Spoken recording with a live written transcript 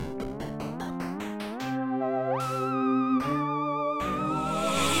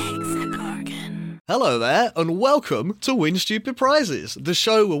Hello there, and welcome to Win Stupid Prizes, the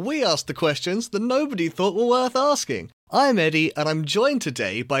show where we ask the questions that nobody thought were worth asking. I'm Eddie, and I'm joined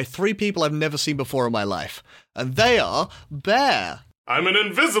today by three people I've never seen before in my life. And they are Bear. I'm an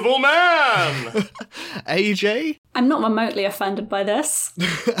invisible man! AJ. I'm not remotely offended by this.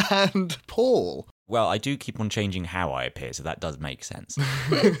 And Paul. Well, I do keep on changing how I appear, so that does make sense.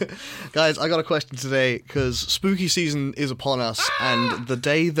 Guys, I got a question today, because spooky season is upon us, and the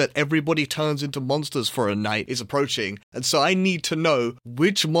day that everybody turns into monsters for a night is approaching, and so I need to know,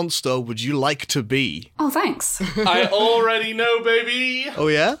 which monster would you like to be? Oh, thanks. I already know, baby! Oh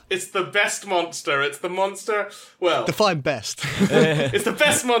yeah? It's the best monster. It's the monster, well, Define best. it's the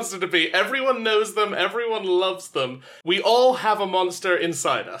best monster to be. Everyone knows them. Everyone loves them. We all have a monster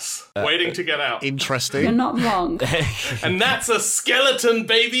inside us, waiting to get out. Interesting. You're not wrong. And that's a skeleton,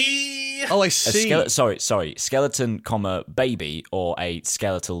 baby! Oh, I see. Sorry. Skeleton, comma, baby, or a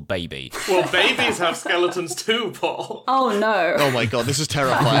skeletal baby? Well, babies have skeletons too, Paul. Oh, no. Oh my god, this is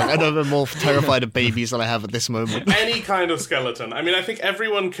terrifying. I know I'm more terrified of babies than I have at this moment. Any kind of skeleton. I mean, I think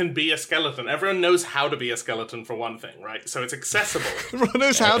everyone can be a skeleton. Everyone knows how to be a skeleton, for one thing, right? So it's accessible. Everyone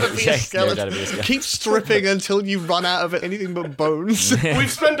knows how to be a skeleton. Keep stripping until you run out of anything but bones. We've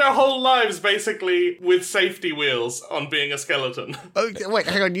spent our whole lives, basically, with safety wheels on being a skeleton. Oh, wait,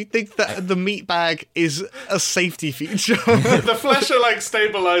 hang on. You think that the meat bag is a safety feature? The flesh are like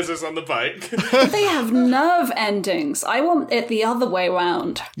stabilizers on the bike. They have nerve endings. I want it the other way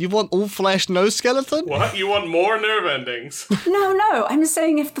round. You want all flesh, no skeleton? What? You want more nerve endings? No. I'm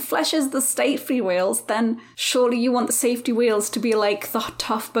saying if the flesh is the safety wheels, then surely you want the safety wheels to be like the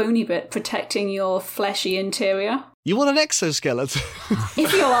tough bony bit protecting your fleshy interior. You want an exoskeleton?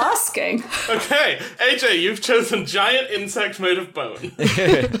 If you're asking. Okay, AJ, you've chosen giant insect made of bone.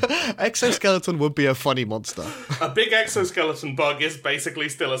 Exoskeleton would be a funny monster. A big exoskeleton bug is basically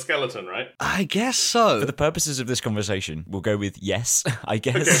still a skeleton, right? I guess so. For the purposes of this conversation, we'll go with yes, I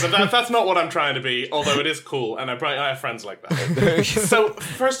guess. Okay, but that's not what I'm trying to be, although it is cool, and I have friends like that. So,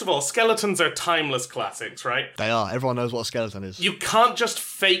 first of all, skeletons are timeless classics, right? They are. Everyone knows what a skeleton is. You can't just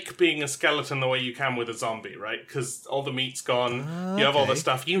fake being a skeleton the way you can with a zombie, right? Because all the meat's gone, you have all the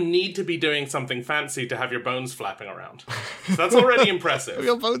stuff. You need to be doing something fancy to have your bones flapping around. So that's already impressive.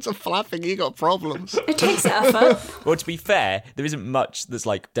 Your bones are flapping, you got problems. It takes effort. Well, to be fair, there isn't much that's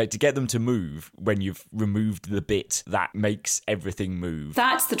like, to get them to move when you've removed the bit that makes everything move.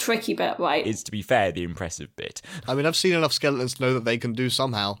 That's the tricky bit, right? Is, to be fair, the impressive bit. I mean, I've seen enough skeletons to know that they can do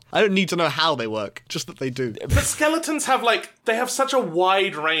somehow. I don't need to know how they work, just that they do. But skeletons have, they have such a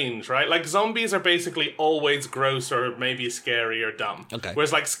wide range, right? Like, zombies are basically always gross or maybe scary or dumb. Okay.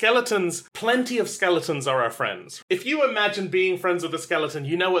 Whereas, skeletons, plenty of skeletons are our friends. If you imagine being friends with a skeleton,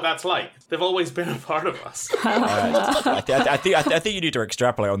 you know what that's like. They've always been a part of us. I think you need to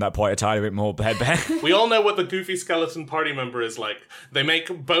extrapolate on that point a tiny bit more, Bear. We all know what the goofy skeleton party member is like. They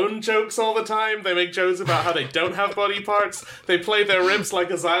make bone jokes all the time. They make jokes about how they don't have body parts. They play their ribs like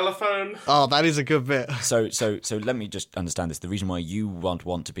a xylophone. Oh, that is a good bit. So let me just understand this. The reason why you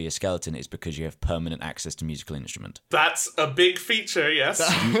want to be a skeleton is because you have permanent access to musical instrument. That's a big feature, yes.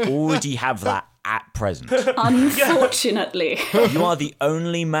 You already have that at present. Unfortunately. You are the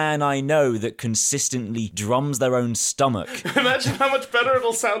only man I know that consistently drums their own stomach. Imagine how much better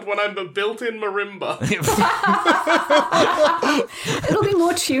it'll sound when I'm a built-in marimba. It'll be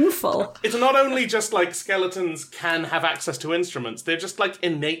more tuneful. It's not only just skeletons can have access to instruments, they're just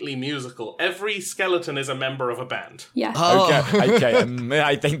innately musical. Every skeleton is a member of a band. Yeah. Okay.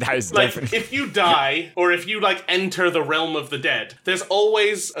 I think that is definitely... If you die, or if you enter the realm of the dead, there's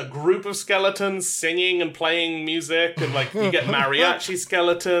always a group of skeletons singing and playing music, and you get mariachi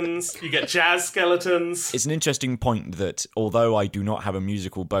skeletons, you get jazz skeletons. It's an interesting point that although I do not have a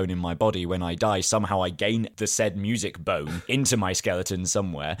musical bone in my body, when I die, somehow I gain the said music bone into my skeleton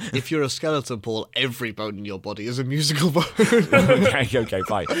somewhere. If you're a skeleton, Paul, every bone in your body is a musical bone. Okay,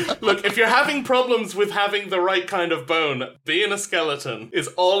 fine. Look, if you're having problems with having the right kind of bone, being a skeleton is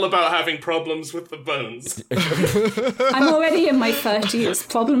all about having problems with the bones. I'm already in my 30s.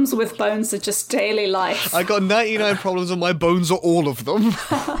 Problems with bones are just daily life. I got 99 problems and my bones are all of them.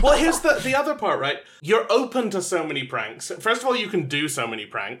 Well, here's the other part, right? You're open to so many pranks. First of all, you can do so many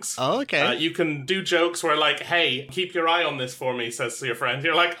pranks. Oh, okay. You can do jokes where hey, keep your eye on this for me, says to your friend.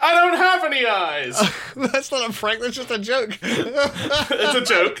 You're like, I don't have any eyes. That's not a prank, that's just a joke.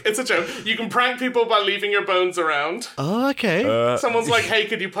 It's a joke. You can prank people by leaving your bones around. Oh, okay. Someone's like, hey,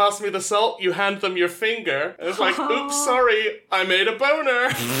 could you pass me the salt? You hand them your finger. And it's like, oops, sorry, I made a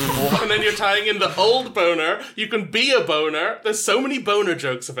boner. And then you're tired tying in the old boner. You can be a boner. There's so many boner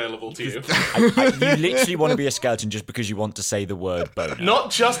jokes available to you. You literally want to be a skeleton just because you want to say the word boner.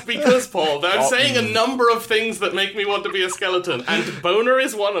 Not just because, Paul. I'm saying a number of things that make me want to be a skeleton, and boner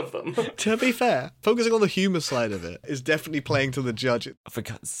is one of them. To be fair, focusing on the humour side of it is definitely playing to the judge. For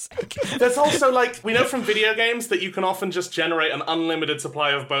God's sake. There's also, like, we know from video games that you can often just generate an unlimited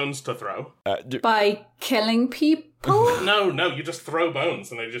supply of bones to throw. By killing people? No, you just throw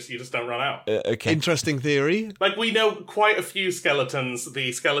bones and you just don't run out. Okay. Interesting theory. Like, we know quite a few skeletons.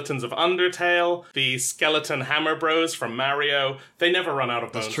 The skeletons of Undertale, the skeleton Hammer Bros from Mario. They never run out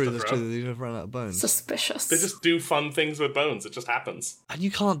of bones That's true, to that's throw. true. They never run out of bones. Suspicious. They just do fun things with bones. It just happens. And you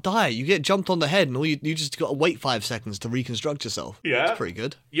can't die. You get jumped on the head and you just got to wait 5 seconds to reconstruct yourself. Yeah. That's pretty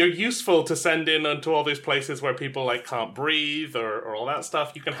good. You're useful to send in onto all these places where people, like, can't breathe or all that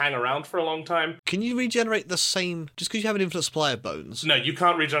stuff. You can hang around for a long time. Can you regenerate the same... Just because you have an infinite supply of bones? No, you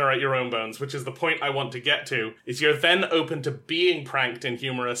can't regenerate your own bones, which is the point I want to get to, is you're then open to being pranked in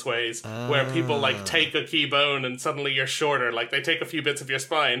humorous ways, where people, like, take a key bone and suddenly you're shorter. Like, they take a few bits of your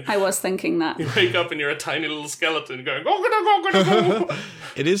spine. I was thinking that. You wake up and you're a tiny little skeleton going, go.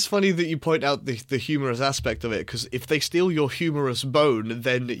 It is funny that you point out the humorous aspect of it, because if they steal your humorous bone,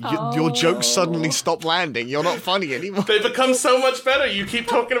 then your jokes suddenly stop landing. You're not funny anymore. They become so much better. You keep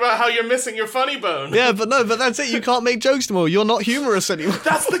talking about how you're missing your funny bone. Yeah, but that's it. You can't make jokes anymore. You're not humorous anymore.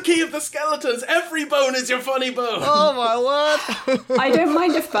 That's the key of the skeletons. Every bone is your funny bone. Oh my word. I don't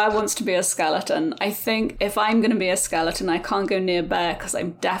mind if Bear wants to be a skeleton. I think if I'm going to be a skeleton, I can't go near Bear because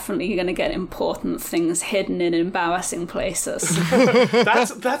I'm definitely going to get important things hidden in embarrassing places.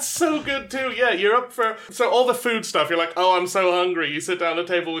 That's so good too. Yeah, you're up for... So all the food stuff, you're like, oh, I'm so hungry. You sit down at a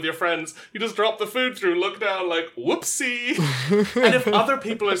table with your friends. You just drop the food through, look down like, whoopsie. And if other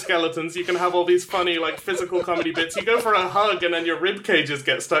people are skeletons, you can have all these funny, like, physical comedy bits. You go for a hug and then your rib cages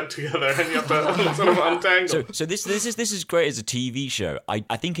get stuck together and you have to sort of untangle. So this is great as a TV show.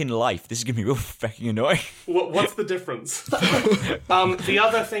 I think in life this is gonna be real fucking annoying. What's the difference? The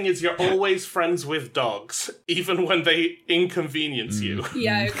other thing is you're always friends with dogs, even when they inconvenience you.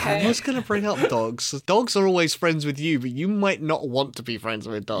 Yeah, I okay. was going to bring up dogs. Dogs are always friends with you, but you might not want to be friends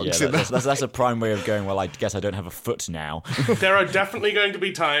with dogs. Yeah, that's a prime way of going, well, I guess I don't have a foot now. There are definitely going to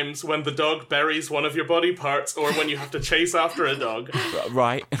be times when the dog buries one of your body parts or when you have to chase after a dog.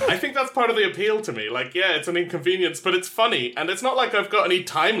 Right. I think that's part of the appeal to me. Like, yeah, it's an inconvenience, but it's funny. And it's not like I've got any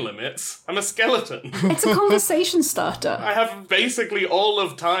time limits. I'm a skeleton. It's a conversation starter. I have basically all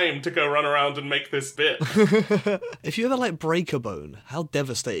of time to go run around and make this bit. If you ever break a bone, how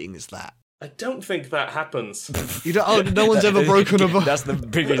devastating is that? I don't think that happens. You don't. Oh, no one's ever broken a bone. That's the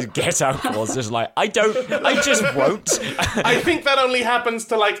biggest get out clause. Just like, I just won't. I think that only happens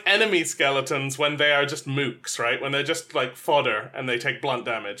to, like, enemy skeletons when they are just mooks, right? When they're just, like, fodder and they take blunt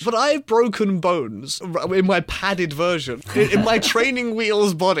damage. But I've broken bones in my padded version. In my training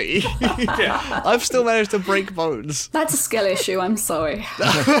wheels body. Yeah. I've still managed to break bones. That's a skill issue, I'm sorry.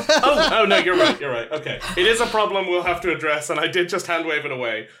 Oh, no, you're right. Okay. It is a problem we'll have to address, and I did just hand wave it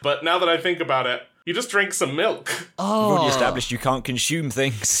away. But now that I think about it, you just drink some milk. We've already established you can't consume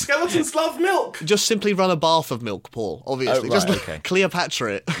things. Skeletons love milk. Just simply run a bath of milk, Paul, obviously. Oh, right, just okay.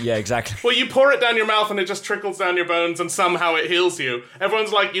 Cleopatra it. Yeah, exactly. Well, you pour it down your mouth and it just trickles down your bones and somehow it heals you.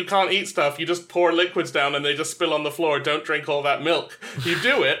 Everyone's like, you can't eat stuff. You just pour liquids down and they just spill on the floor. Don't drink all that milk. You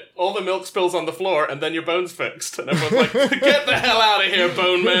do it, all the milk spills on the floor and then your bone's fixed. And everyone's like, get the hell out of here,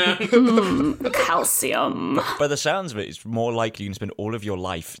 bone man. Calcium. By the sounds of it, it's more likely you can spend all of your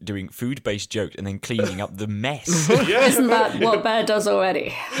life doing food-based jokes and then cleaning up the mess, Yeah. Isn't that what Bear does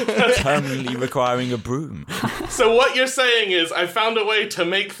already? permanently requiring a broom. So what you're saying is, I found a way to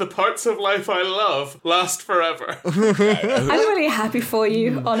make the parts of life I love last forever. I'm really happy for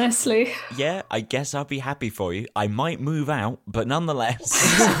you, honestly. Yeah, I guess I'll be happy for you. I might move out, but nonetheless.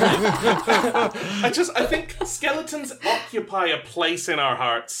 I think skeletons occupy a place in our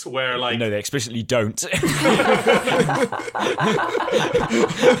hearts where, like, No, they explicitly don't.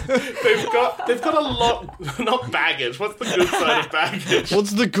 they've got a lot, not baggage. What's the good side of baggage?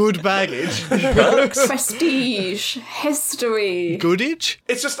 What's the good baggage? Prestige. History. Goodage?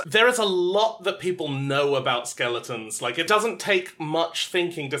 It's just, there is a lot that people know about skeletons. Like, it doesn't take much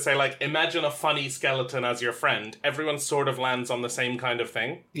thinking to say, like, imagine a funny skeleton as your friend. Everyone sort of lands on the same kind of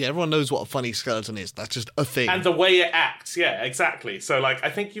thing. Yeah, everyone knows what a funny skeleton is. That's just a thing. And the way it acts, yeah, exactly. So, like, I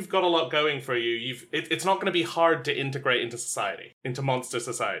think you've got a lot going for you. It's not going to be hard to integrate into society, into monster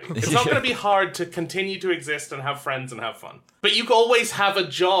society. It's not going to be hard hard to continue to exist and have friends and have fun. But you can always have a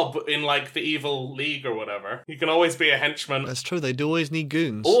job in, like, the Evil League or whatever. You can always be a henchman. That's true, they do always need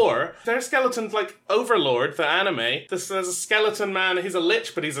goons. Or there are skeletons like Overlord, the anime. There's a skeleton man. He's a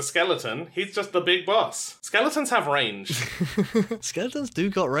lich, but he's a skeleton. He's just the big boss. Skeletons have range. Skeletons do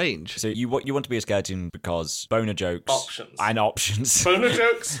got range. So you want to be a skeleton because boner jokes. Options. And options. Boner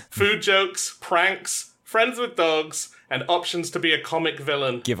jokes, food jokes, pranks, friends with dogs, and options to be a comic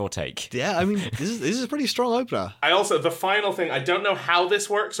villain. Give or take. Yeah, I mean, this is a pretty strong opener. I also, the final thing, I don't know how this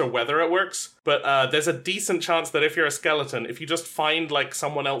works or whether it works, but there's a decent chance that if you're a skeleton, if you just find, like,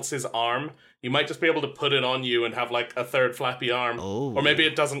 someone else's arm, you might just be able to put it on you and have, like, a third flappy arm. Oh. Or maybe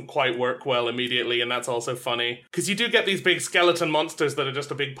it doesn't quite work well immediately, and that's also funny. Because you do get these big skeleton monsters that are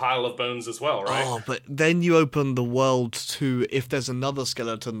just a big pile of bones as well, right? Oh, but then you open the world to if there's another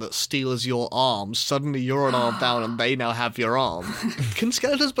skeleton that steals your arm, suddenly you're an arm down and they now have your arm. Can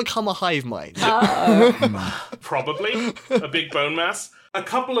skeletons become a hive mind? Probably. A big bone mass. A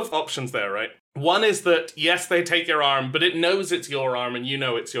couple of options there, right? One is that, yes, they take your arm, but it knows it's your arm and you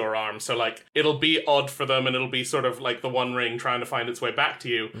know it's your arm. So, like, it'll be odd for them and it'll be sort of like the One Ring trying to find its way back to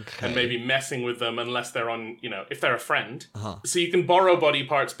you and maybe messing with them unless they're on, you know, if they're a friend. So you can borrow body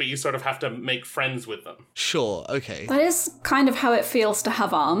parts, but you sort of have to make friends with them. Sure, okay. That is kind of how it feels to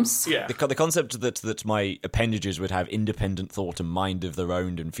have arms. Yeah. The concept that my appendages would have independent thought and mind of their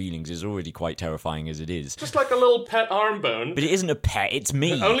own and feelings is already quite terrifying as it is. Just like a little pet arm bone. But it isn't a pet, it's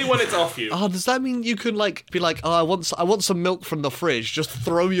me. Only when it's off you. Oh, does that mean you can, like, be like, oh, I want some milk from the fridge, just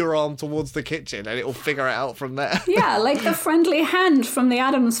throw your arm towards the kitchen and it'll figure it out from there? Yeah, like the friendly hand from the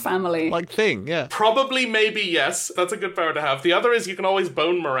Addams Family. Like thing, yeah. Probably, maybe, yes. That's a good power to have. The other is you can always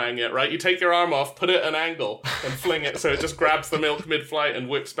bone meringue it, right? You take your arm off, put it at an angle, and fling it so it just grabs the milk mid-flight and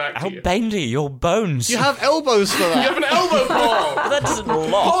whips back How to you. bendy, your bones. You have elbows for You that. have an elbow, Paul! That doesn't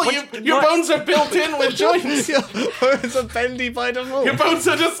lock. Paul, your bones are built in with joints! It's a bendy by default. Your bones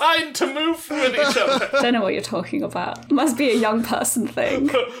are designed to move with each other. Don't know what you're talking about. Must be a young person thing.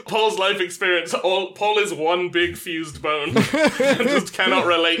 Paul's life experience, Paul is one big fused bone and just cannot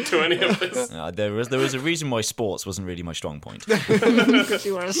relate to any of this. There was a reason why sports wasn't really my strong point. Because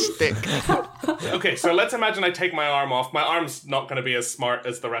you are a stick. Okay, so let's imagine I take my arm off. My arm's not going to be as smart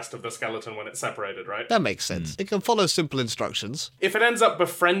as the rest of the skeleton when it's separated, right? That makes sense. It can follow simple instructions. If it ends up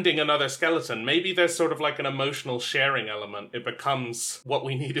befriending another skeleton, maybe there's sort of like an emotional sharing element. It becomes what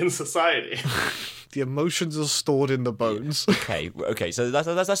we need in society. The emotions are stored in the bones. Okay, so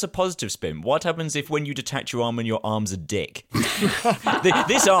that's a positive spin. What happens if when you detach your arm and your arm's a dick?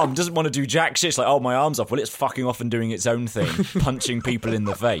 This arm doesn't want to do jack shit. It's like, oh, my arm's off. Well, it's fucking off and doing its own thing, punching people in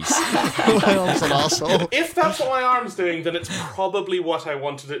the face. My arm's an arsehole. If that's what my arm's doing, then it's probably what I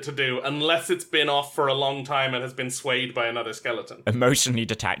wanted it to do, unless it's been off for a long time and has been swayed by another skeleton. Emotionally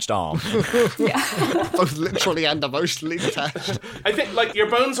detached arm. Both literally and emotionally detached. I think, like, your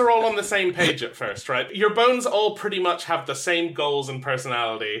bones are all on the same page at first, right? Your bones all pretty much have the same goals and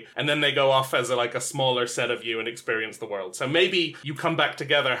personality, and then they go off as a smaller set of you and experience the world. So maybe you come back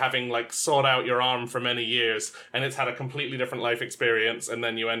together having, like, sought out your arm for many years, and it's had a completely different life experience, and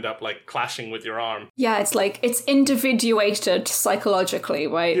then you end up, like, clashing with your arm. Yeah, it's like, it's individuated psychologically,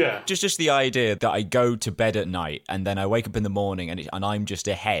 right? Yeah. Just the idea that I go to bed at night and then I wake up in the morning and I'm just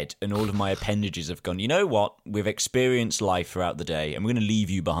a head and all of my appendages have gone, you know what? We've experienced life throughout the day and we're going to leave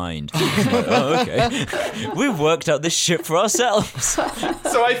you behind. Like, oh, okay. We've worked out this shit for ourselves.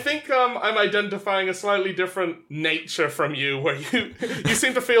 So I think I'm identifying a slightly different nature from you, where you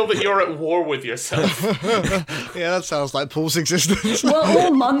seem to feel that you're at war with yourself. Yeah, that sounds like Paul's existence. We're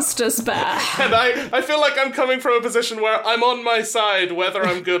all monsters, Bear. And I feel like I'm coming from a position where I'm on my side, whether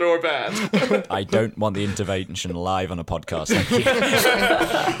I'm good or bad. I don't want the intervention live on a podcast. Thank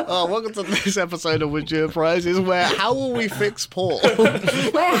you. Oh, welcome to this episode of Would You Prizes, where how will we fix Paul?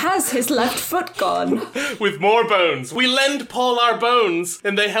 Where has his left foot gone? With more bones. We lend Paul our bones,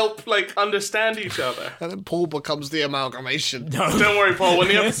 and they help, like, understand each other. And then Paul becomes the amalgamation. Don't worry, Paul. When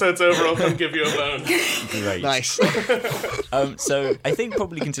the episode's over, I'll come give you a bone. Great. Nice. So I think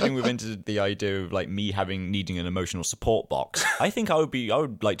probably considering we've entered the idea of like me needing an emotional support box, I think I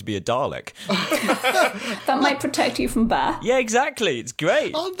would like to be a Dalek. That might protect you from Bear. Yeah, exactly. It's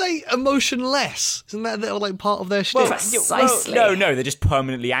great. Aren't they emotionless? Isn't that like part of their shtick? Precisely. No, they're just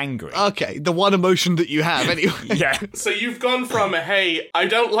permanently angry. doing. Okay, the one emotion that you have, anyway. Yeah. So you've gone from, hey, I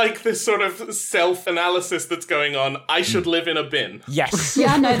don't like this sort of self-analysis that's going on, I should live in a bin. Yes.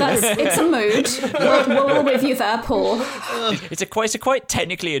 Yeah, no, it's a mood. We're all with you there, Paul. It's a quite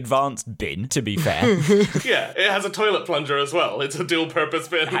technically advanced bin, to be fair. Yeah, it has a toilet plunger as well. It's a dual-purpose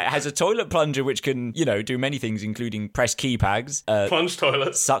bin. It has a toilet plunger which can, do many things, including press keypads, Plunge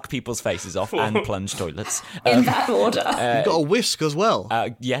toilets. suck people's faces off, and plunge toilets. In that order. You've got a whisk as well.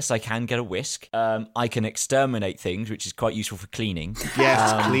 Yes, I can get a whisk. I can exterminate things, which is quite useful for cleaning.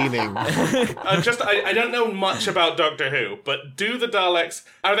 Yes, cleaning. I don't know much about Doctor Who, but do the Daleks,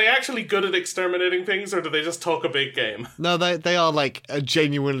 are they actually good at exterminating things, or do they just talk a big game? No, they are like a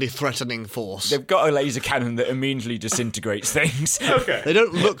genuinely threatening force. They've got a laser cannon that immediately disintegrates things. Okay. They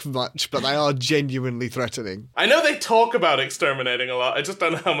don't look much, but they are genuinely threatening. I know they talk about exterminating a lot, I just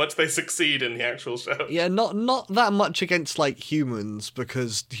don't know how much they succeed in the actual show. Yeah, not that much against, like, humans,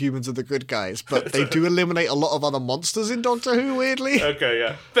 because humans are the good guys, but they do eliminate a lot of other monsters in Doctor Who, weirdly. Okay,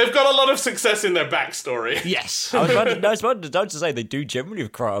 yeah. They've got a lot of success in their backstory. Yes. I was about to say they do generally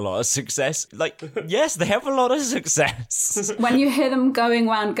have quite a lot of success. Like, yes, they have a lot of success. When you hear them going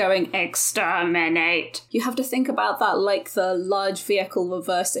around going, exterminate, you have to think about that like the large vehicle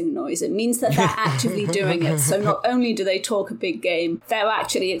reversing noise. It means that they're actively doing it. So not only do they talk a big game, they're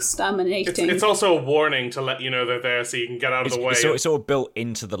actually exterminating. It's also a warning to let you know they're there so you can get out of the way. It's sort of built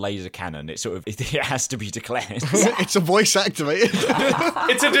into the laser cannon. It has to be declared. It's a voice activated.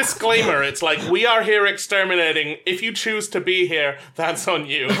 It's a disclaimer. It's like, we are here exterminating. If you choose to be here, that's on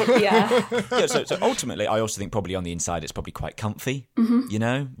you. Yeah. Yeah, so ultimately, I also think probably on the inside it's probably quite comfy.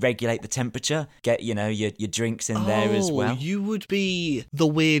 Regulate the temperature, get your drinks in there as well. You would be the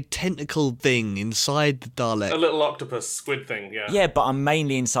weird tentacle thing inside the Dalek. A little octopus squid thing, yeah. Yeah, but I'm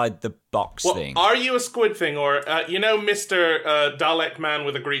mainly inside the box Well, thing. are you a squid thing, or, Mr. Dalek man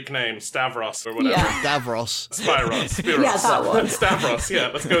with a Greek name, Stavros, or whatever? Yeah. Davros. Spiros. Yeah, that one. Stavros, yeah,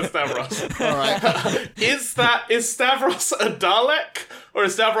 let's go with Stavros. All right. Is Stavros a Dalek, or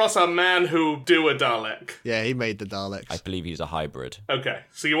is Stavros a man who do a Dalek? Yeah, he made the Daleks. I believe he's a hybrid. Okay,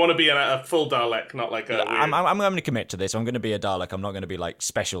 so you want to be a full Dalek, not like a weird... I'm going to commit to this. I'm going to be a Dalek. I'm not going to be like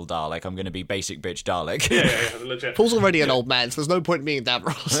special Dalek. I'm going to be basic bitch Dalek. Yeah, legit. Paul's already an old man, so there's no point in being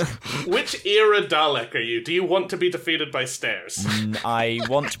Davros. Which era Dalek are you? Do you want to be defeated by stairs? I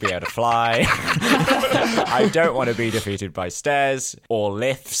want to be able to fly. I don't want to be defeated by stairs or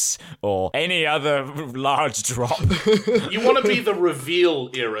lifts or any other large drop. You want to be the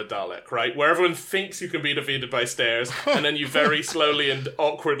reveal era Dalek, right? Where everyone thinks you can be defeated by stairs, and then you very slowly and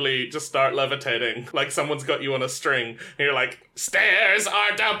awkwardly just start levitating, like someone's got you on a string, and you're like, stairs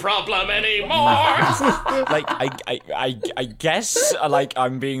aren't a problem anymore! Like, I guess, like,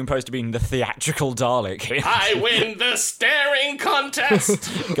 I'm being opposed to being the theatrical Dalek here. I win the staring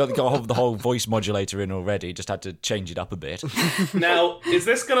contest! got the whole voice modulator in already, just had to change it up a bit. Now, is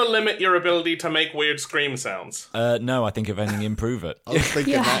this going to limit your ability to make weird scream sounds? No, I think if anything, improve it. I was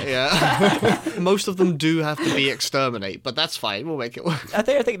thinking that, yeah. Most of them do have to be exterminate, but that's fine. We'll make it work. I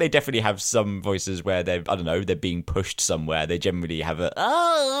think they definitely have some voices where they're being pushed somewhere. They generally have a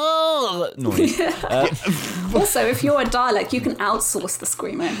noise. Also, if you're a Dalek, you can outsource the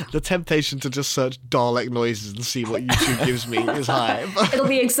screaming. The temptation to just search Dalek noises and see what YouTube gives me is high, but It'll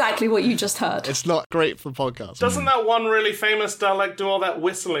be exactly what you just heard. it's not great for podcasts. Doesn't that one really famous Dalek do all that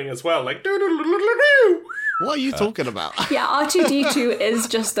whistling as well? Like, doo-doo-doo-doo-doo-doo? What are you talking about? Yeah, R2-D2 is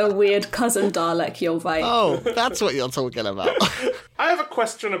just a weird cousin Dalek, you're right. Oh, that's what you're talking about. I have a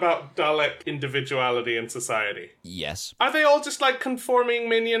question about Dalek individuality in society. Yes. Are they all just like conforming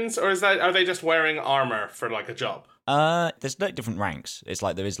minions, or are they just wearing armor for like a job? There's like different ranks. It's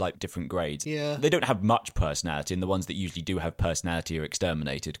like there is like different grades. Yeah. They don't have much personality, and the ones that usually do have personality are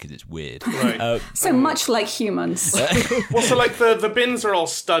exterminated because it's weird. Right. So much like humans. Well, so like the bins are all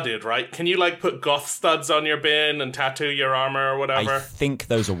studded, right? Can you like put goth studs on your bin and tattoo your armor or whatever? I think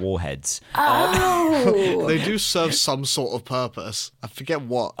those are warheads. Oh! They do serve some sort of purpose. I forget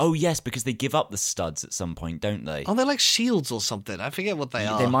what. Oh yes, because they give up the studs at some point, don't they? Are they like shields or something? I forget what they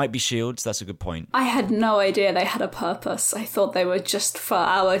are. They might be shields. That's a good point. I had no idea they had a purpose. I thought they were just for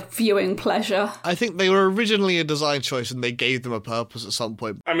our viewing pleasure. I think they were originally a design choice and they gave them a purpose at some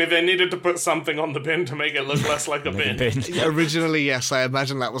point. I mean, they needed to put something on the bin to make it look less like a bin. Originally, yes, I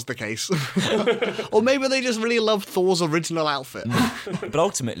imagine that was the case. Or maybe they just really loved Thor's original outfit. But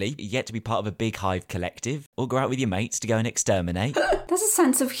ultimately, you get to be part of a big hive collective, or go out with your mates to go and exterminate. There's a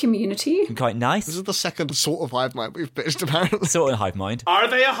sense of community. Quite nice. This is the second sort of hive mind we've pitched, apparently. Sort of hive mind. Are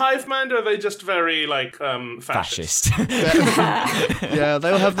they a hive mind, or are they just very like fascist? fascist. Yeah,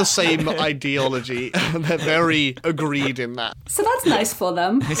 they'll have the same ideology. They're very agreed in that. So that's nice for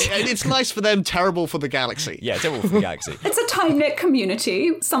them. And it's nice for them, terrible for the galaxy. Yeah, terrible for the galaxy. It's a tight-knit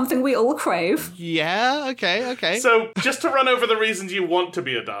community, something we all crave. Yeah, okay. So, just to run over the reasons you want to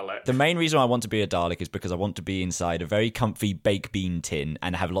be a Dalek. The main reason I want to be a Dalek is because I want to be inside a very comfy baked bean tin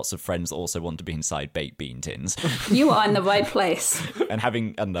and have lots of friends that also want to be inside baked bean tins. You are in the right place. And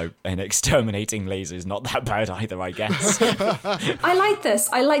having, I don't know, an exterminating laser is not that bad either, I guess. I like this.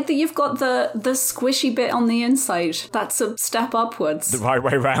 I like that you've got the squishy bit on the inside. That's a step upwards. The right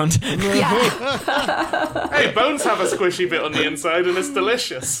way round. Yeah. Hey, bones have a squishy bit on the inside and it's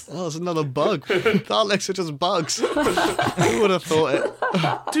delicious. Oh, there's another bug. Daleks are just bugs. Who would have thought it?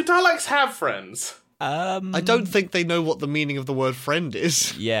 Do Daleks have friends? I don't think they know what the meaning of the word friend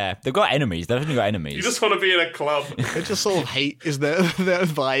is. Yeah, they've got enemies. They've definitely got enemies. You just want to be in a club. They just sort of hate is their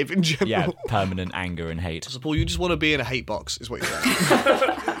vibe in general. Yeah, permanent anger and hate. So Paul, you just want to be in a hate box, is what you're saying.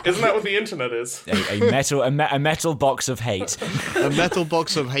 Isn't that what the internet is? A metal box of hate. A metal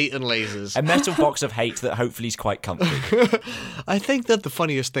box of hate and lasers. A metal box of hate that hopefully is quite comfy. I think that the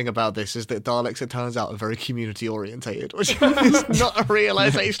funniest thing about this is that Daleks, it turns out, are very community orientated, which is not a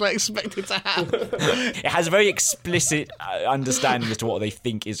realization I expected to have. It has a very explicit understanding as to what they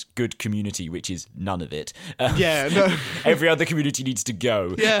think is good community, which is none of it. Yeah, no. Every other community needs to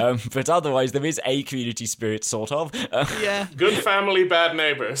go. Yeah. But otherwise, there is a community spirit, sort of. Yeah. Good family, bad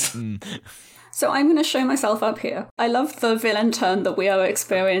neighbors. So I'm going to show myself up here. I love the villain turn that we are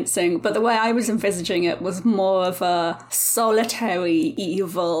experiencing, but the way I was envisaging it was more of a solitary,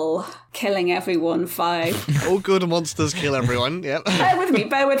 evil, killing everyone vibe. All good monsters kill everyone, yep. Bear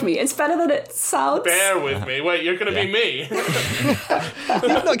with me. It's better than it sounds. Bear with me. Wait, you're going to be me?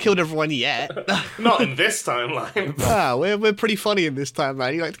 You've not killed everyone yet. Not in this timeline. Wow, we're pretty funny in this time,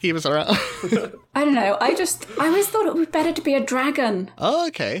 man. You like to keep us around. I don't know. I always thought it would be better to be a dragon. Oh,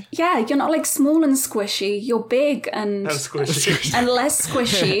 okay. Yeah, you're not like small and squishy. You're big and Squishy. and less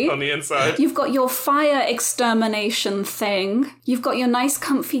squishy. On the inside. You've got your fire extermination thing. You've got your nice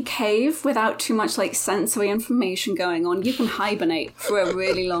comfy cave without too much like sensory information going on. You can hibernate for a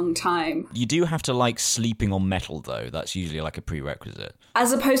really long time. You do have to like sleeping on metal, though. That's usually like a prerequisite.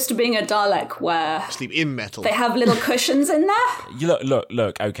 As opposed to being a Dalek where Sleep in metal. they have little cushions in there. You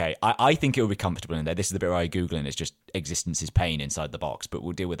look, okay. I think it will be comfortable in there. This is the bit where I Google and it's just existence is pain inside the box, but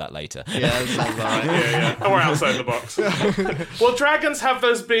we'll deal with that later. Yeah, that sounds alright. Yeah. Or outside the box. Well, dragons have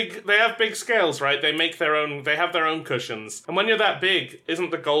they have big scales, right? They have their own cushions. And when you're that big,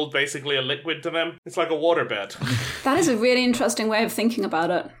 isn't the gold basically a liquid to them? It's like a waterbed. That is a really interesting way of thinking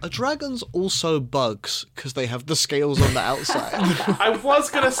about it. Are dragons also bugs because they have the scales on the outside? I was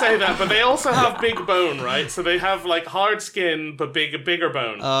going to say that, but they also have big bone, right? So they have like hard skin, but bigger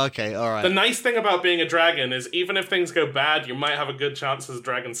bone. Okay, alright. The nice thing about being a dragon is even if things go bad, you might have a good chance as a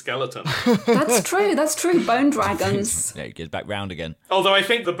dragon skeleton. That's true. Bone dragons. Yeah, it goes back round again. Although I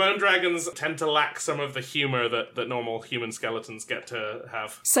think the bone dragons tend to lack some of the humor that normal human skeletons get to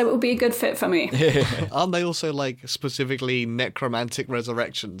have. So it would be a good fit for me. Aren't they also like specifically necromantic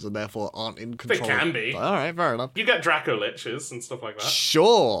resurrections and therefore aren't in control? They can be. Alright, fair enough. You get Draco liches and stuff like that.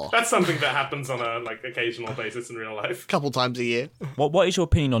 Sure. That's something that happens on a like occasional basis in real life. Couple times a year. What is your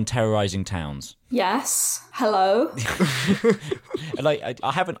opinion on terrorizing towns? Yes. Hello. Like,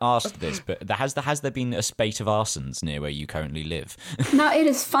 I haven't asked this, but has there been a spate of arsons near where you currently live? Now, it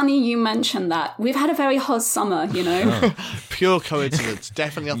is funny you mentioned that. We've had a very hot summer, you know? Pure coincidence.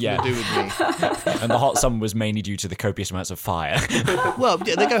 Definitely nothing Yeah. to do with me. And the hot summer was mainly due to the copious amounts of fire. Well,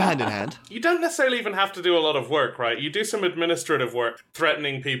 yeah, they go hand in hand. You don't necessarily even have to do a lot of work, right? You do some administrative work,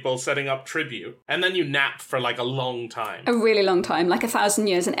 threatening people, setting up tribute, and then you nap for like a long time. A really long time, like 1,000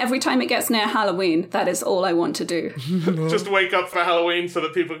 years. And every time it gets near Halloween, that is all I want to do. Just wake up for Halloween so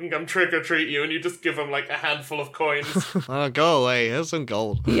that people can come trick-or-treat you, and you just give them like a handful of coins. Oh, go away. Here's some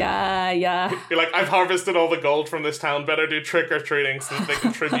gold. Yeah. You're like, I've harvested all the gold from this town, better do trick-or-treating so that they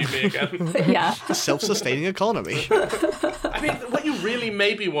can tribute me again. Yeah. Self-sustaining economy. I mean, what you really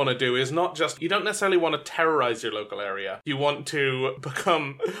maybe want to do is not just, you don't necessarily want to terrorize your local area. You want to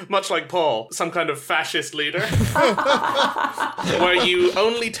become, much like Paul, some kind of fascist leader. Where you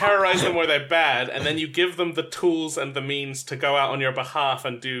only terrorize them where they're bad, and then you give them the tools and the means to go out on your behalf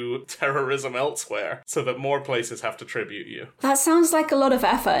and do terrorism elsewhere, so that more places have to tribute you. That sounds like a lot of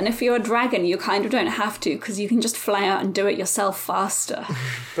effort. And if you're a dragon, you kind of don't have to, because you can just fly out and do it yourself faster.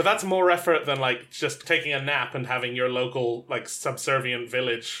 But that's more effort than, like, just taking a nap and having your local, like, subservient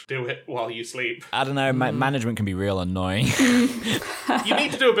village do it while you sleep. I don't know, management can be real annoying. You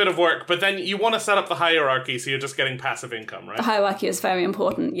need to do a bit of work, but then you want to set up the hierarchy so you're just getting passive income, right? The hierarchy is very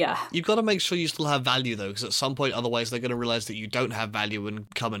important, yeah. You've got to make sure you still have value, though, because at some point, otherwise, they're going to realize that you don't have value and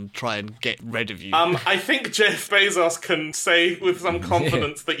come and try and get rid of you. I think Jeff Bezos can say with some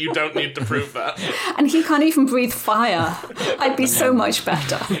confidence that you don't need to prove that. And he can't even breathe fire. I'd be so much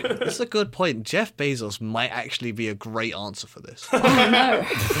better. That's a good point. Jeff Bezos might actually be a great answer for this. Oh, no.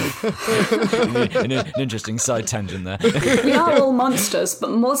 An interesting side tangent there. We are all monsters,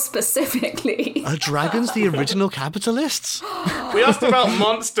 but more specifically... Are dragons the original capitalists? We asked about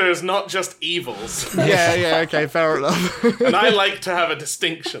monsters, not just evils. Yeah, okay, fair enough. And I like to have a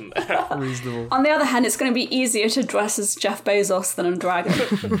distinction there. Reasonable. On the other hand, it's going to be easier to dress as Jeff Bezos than a dragon.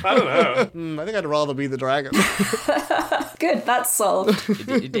 I don't know. I think I'd rather be the dragon. Good, that's solved.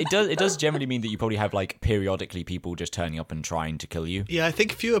 It does generally mean that you probably have, like, periodically people just turning up and trying to kill you. Yeah, I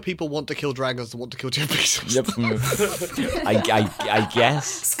think fewer people want to kill dragons than want to kill Jeff Bezos. Yep. I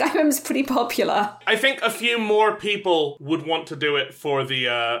guess. Skyrim's pretty popular. I think a few more people would want to do it for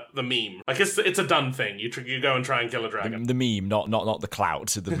the meme. Like, it's a done thing. You go and try and kill a dragon. The meme, not the clout,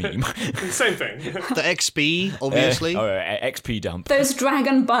 the meme. Same thing. The XP, obviously. XP dump. Those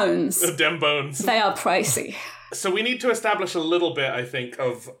dragon bones, Dem bones. they are pricey. So we need to establish a little bit, I think,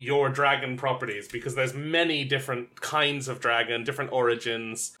 of your dragon properties, because there's many different kinds of dragon, different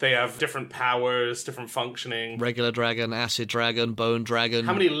origins. They have different powers, different functioning. Regular dragon, acid dragon, bone dragon.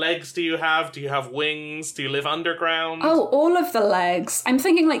 How many legs do you have? Do you have wings? Do you live underground? Oh, all of the legs. I'm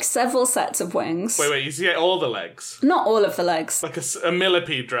thinking like several sets of wings. Wait, you see all the legs? Not all of the legs. Like a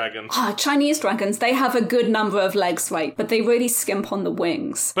millipede dragon. Chinese dragons, they have a good number of legs, right? But they really skimp on the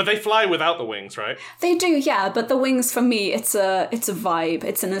wings. But they fly without the wings, right? They do, yeah, but the wings for me, it's a vibe,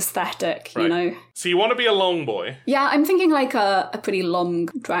 it's an aesthetic, you know? So you want to be a long boy. Yeah, I'm thinking like a pretty long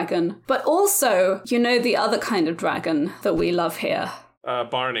dragon. But also, you know the other kind of dragon that we love here?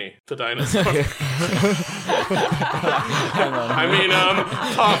 Barney, the dinosaur. I mean,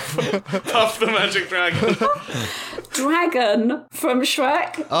 Puff the magic dragon. Dragon from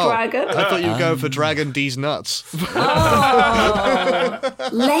Shrek. Oh, Dragon. I thought you were going for Dragon D's nuts. Oh,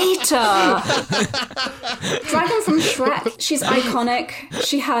 later. Dragon from Shrek. She's iconic.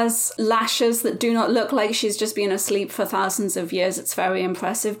 She has lashes that do not look like she's just been asleep for thousands of years. It's very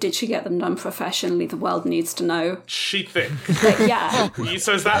impressive. Did she get them done professionally? The world needs to know. She thick. But yeah.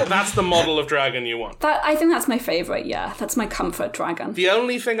 So that's the model of dragon you want? I think that's my favourite, yeah. That's my comfort dragon. The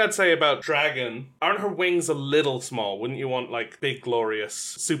only thing I'd say about dragon, aren't her wings a little small? Wouldn't you want, like, big, glorious,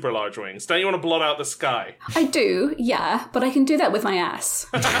 super large wings? Don't you want to blot out the sky? I do, yeah, but I can do that with my ass.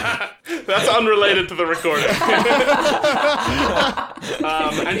 That's unrelated to the recording.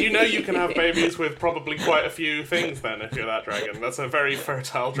 And you know you can have babies with probably quite a few things then if you're that dragon. That's a very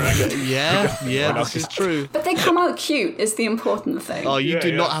fertile dragon. Yeah, this is true. But they come out cute is the important thing. Oh, you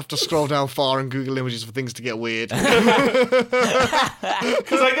do not have to scroll down far and Google images for things to get weird. Because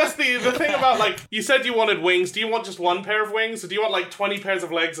I guess the thing about, like, you said you wanted wings. Do you want just one pair of wings? Or do you want, like, 20 pairs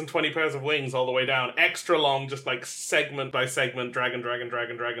of legs and 20 pairs of wings all the way down? Extra long, just, like, segment by segment, dragon.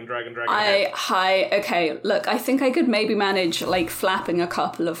 Okay, look, I think I could maybe manage, like, flapping a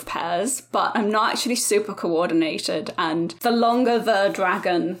couple of pairs, but I'm not actually super coordinated, and the longer the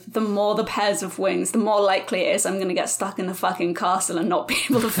dragon, the more the pairs of wings, the more likely it is I'm gonna get stuck in the fucking castle and not be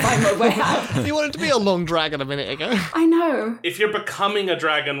able to find my way out. You wanted to be a long dragon a minute ago. I know. If you're becoming a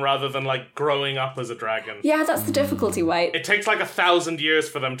dragon rather than, like, growing up as a dragon. Yeah, that's the difficulty, right? It takes, like, 1,000 years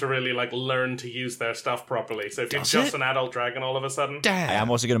for them to really, like, learn to use their stuff properly. So if you're just an adult dragon all of a sudden... Damn. I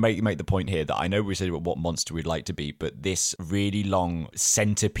am also going to make the point here that I know we said what monster we'd like to be, but this really long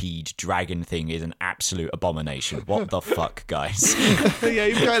centipede dragon thing is an absolute abomination. What the fuck, guys? Yeah,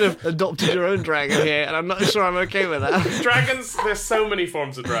 you've kind of adopted your own dragon here, and I'm not sure I'm okay with that. Dragons, there's so many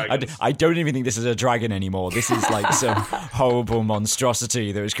forms of dragons. I don't even think this is a dragon anymore. This is like some horrible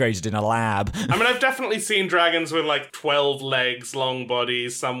monstrosity that was created in a lab. I mean, I've definitely seen dragons with, like, 12 legs, long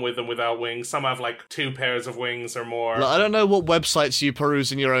bodies, some with and without wings. Some have, like, 2 pairs of wings or more. Look, I don't know what websites you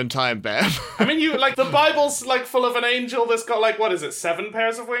peruse in your own time, Bev. I mean, you, like, the Bible's, like, full of an angel that's got, like, what is it, 7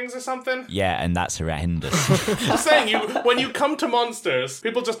 pairs of wings or something? Yeah, and that's horrendous. I'm saying, when you come to monsters,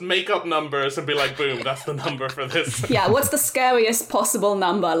 people just make up numbers and be like, boom, that's the number for this. Yeah, what's the scariest possible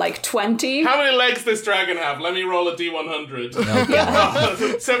number? Like 20? How many legs does this dragon have? Let me roll a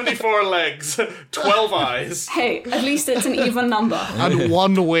D100. 74 legs, 12 eyes. Hey, at least it's an even number. And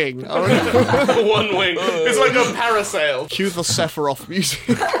 1 wing. 1 wing. It's like a parasail. Cue the Sephiroth music.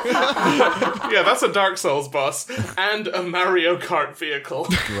 Yeah, that's a Dark Souls boss. And a Mario Kart vehicle.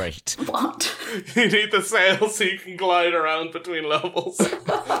 Great. What? You need the sail so you can glide around between levels.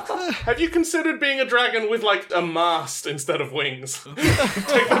 Have you considered being a dragon with, like, a mast instead of wings?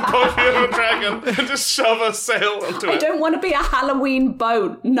 Take the body of a dragon and just shove a sail onto I it. don't want to be a Halloween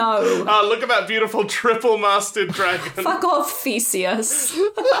boat. No. Ah, look at that beautiful triple-masted dragon. Fuck off, Theseus.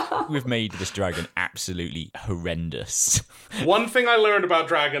 We've made this dragon absolutely horrendous. One thing I learned about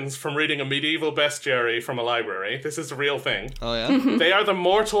dragons from reading a medieval bestiary from a library, this is a real thing, Oh, yeah? they are the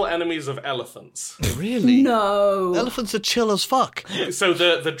mortal enemies of elephants. Really? No. Elephants are chill as fuck. So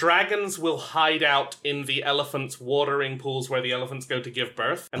the dragons will hide out in the elephants' watering pools where the elephants go to give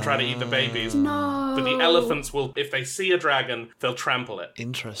birth and try to eat the babies. No. But the elephants will, if they see a dragon, they'll trample it.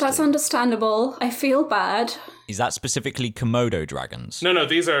 Interesting. That's understandable. I feel bad. Is that specifically Komodo dragons? No,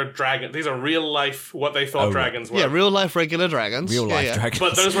 these are These are real life, what they thought dragons were. Yeah, real life regular dragons. Real life Yeah. dragons.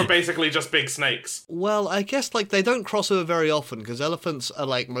 But those were basically just big snakes. Well, I guess like they don't cross over very often because elephants are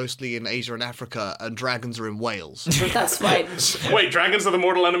like mostly in Asia and Africa, and dragons are in Wales. That's right. Wait, dragons are the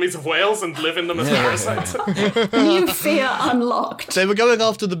mortal enemies of whales and live in them as parasites? New fear unlocked. They were going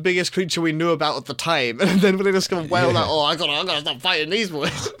after the biggest creature we knew about at the time, and then when they discovered whale, like, oh, I gotta stop fighting these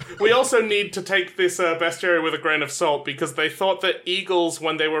boys. We also need to take this bestiary with a grain of salt because they thought that eagles,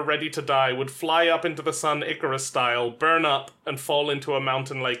 when they were ready to die, would fly up into the sun Icarus style, burn up, and fall into a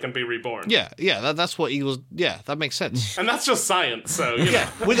mountain lake and be reborn. Yeah, that's what eagles. Yeah, that makes sense. And that's just science, so, you know. Yeah,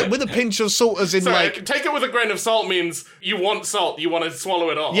 with a pinch of salt, as in Sorry, like. take it with a grain of salt means you want salt, you want to swallow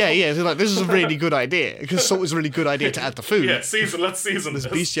it all. Yeah, so like this is a really good idea because salt is a really good idea to add to food. Yeah, let's season this.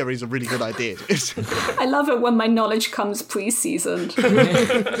 Bestiary is a really good idea. I love it when my knowledge comes pre-seasoned.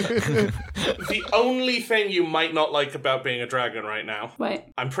 The only thing you might not like about being a dragon right now, Wait.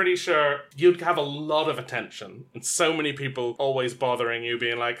 I'm pretty sure you'd have a lot of attention, and so many people always bothering you,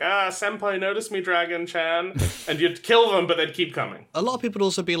 being like, senpai, notice me, Dragon-chan, and you'd kill them, but they'd keep coming. A lot of people would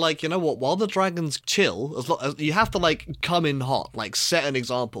also be like, you know what? While the dragons chill, as you have to like come in hot, like set an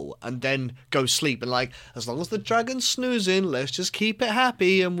example, and then go sleep. And like, as long as the dragon's snoozing, let's just keep it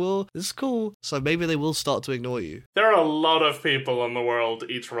happy, and it's cool. So maybe they will start to ignore you. There are a lot of people in the world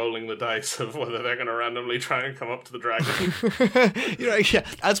each rolling the dice of whether they're going to randomly try and come up to the dragon. Yeah.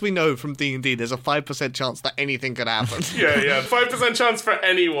 As we know from D&D, there's a 5% chance that anything could happen. Yeah. 5% chance for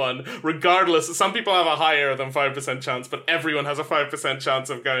anyone, regardless. Some people have a higher than 5% chance, but everyone has a 5% chance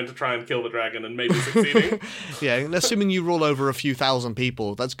of going to try and kill the dragon and maybe succeeding. Yeah, and assuming you roll over a few thousand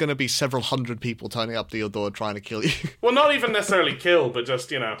people, that's going to be several hundred people turning up to your door trying to kill you. Well, not even necessarily kill, but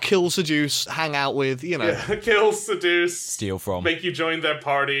just, Kill, seduce, hang out with, kill, seduce, Steal from. make you join their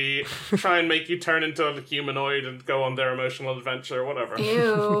party, try and make you turn into a humanoid and go on their emotional adventure, whatever.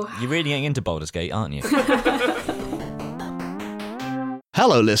 Ew. You're really getting into Baldur's Gate, aren't you?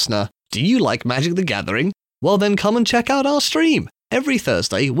 Hello, listener. Do you like Magic the Gathering? Well, then come and check out our stream. Every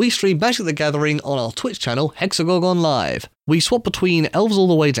Thursday, we stream Magic the Gathering on our Twitch channel, Hexagon Live. We swap between Elves All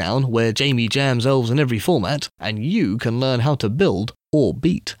the Way Down, where Jamie jams elves in every format, and you can learn how to build, or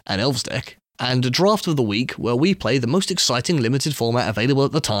beat, an Elves deck. And Draft of the Week, where we play the most exciting limited format available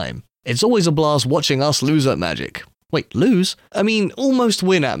at the time. It's always a blast watching us lose at Magic. Wait, lose? I mean, almost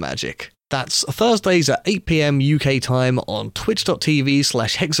win at Magic. That's Thursdays at 8 PM UK time on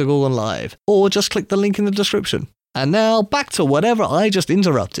twitch.tv/Hexagon Live, or just click the link in the description. And now, back to whatever I just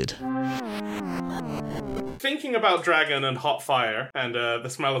interrupted. Thinking about dragon and hot fire and the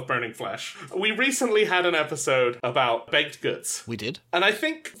smell of burning flesh, we recently had an episode about baked goods. We did? And I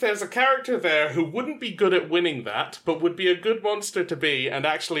think there's a character there who wouldn't be good at winning that, but would be a good monster to be and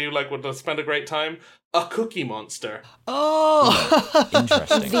actually would spend a great time. A Cookie Monster. Oh!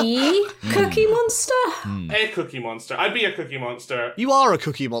 Interesting. The Cookie Monster? A Cookie Monster. I'd be a Cookie Monster. You are a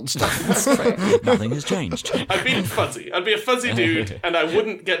cookie monster. Nothing has changed. I'd be fuzzy. I'd be a fuzzy dude, and I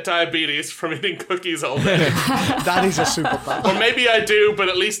wouldn't get diabetes from eating cookies all day. That is a superpower. Or maybe I do, but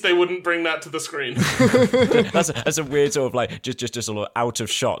at least they wouldn't bring that to the screen. That's a weird sort of just sort of out of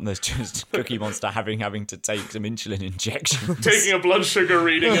shot, and there's just Cookie Monster having to take some insulin injections. Taking a blood sugar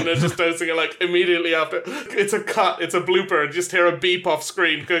reading and then just dosing it immediately after. It's a cut, it's a blooper, and just hear a beep off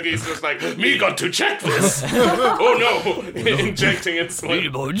screen. Cookie's just me got to check this. Oh no, injecting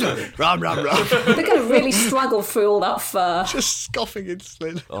insulin. Rum. They're going to really struggle through all that fur. Just scoffing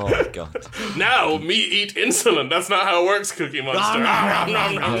insulin. Oh my god. Now, me eat insulin. That's not how it works, Cookie Monster.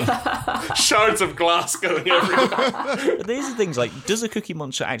 Shards of glass going everywhere. But these are things does a Cookie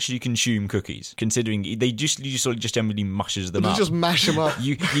Monster actually consume cookies? Considering you just generally mushes them You up. just mash them up.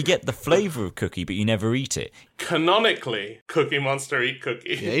 You get the flavour of cookie, but you never eat it. Canonically, Cookie Monster eat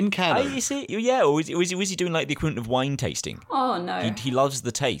cookie. Yeah, in canon. Is it? Yeah, or was he doing like the equivalent of wine tasting? Oh no. He loves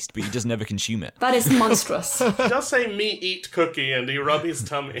the taste, but he doesn't ever consume it. That is monstrous. He does say me eat cookie and he rub his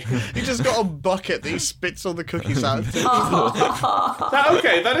tummy. He just got a bucket that he spits all the cookies out.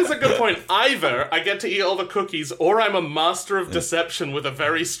 Okay, that is a good point. Either I get to eat all the cookies, or I'm a master of deception with a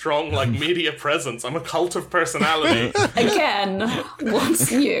very strong, like, media presence. I'm a cult of personality. Again,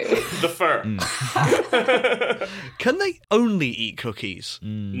 what's new? The fur. Can they only eat cookies?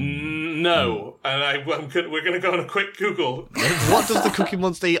 No. And we're going to go on a quick Google. What does the Cookie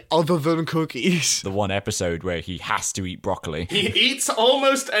Monster eat other than cookies? The one episode where he has to eat broccoli. He eats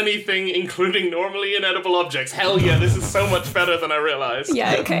almost anything, including normally inedible objects. Hell yeah, this is so much better than I realized.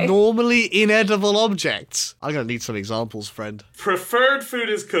 Yeah, okay. Normally inedible objects. I'm gonna need some examples, friend. Preferred food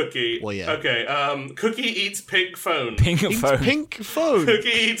is cookie. Well, yeah. Okay, Cookie eats pig phone. Pink Eats phone. pink phone. Cookie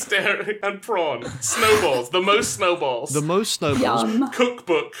eats dairy and prawn. Snowballs. The most snowballs. The most snowballs. Yum.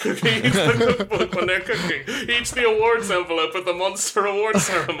 Cookbook. Cookie eats the cookbook when they're cooking. He eats the awards envelope at the Monster Award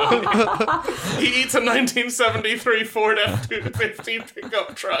ceremony. He eats a 1973 Ford F-250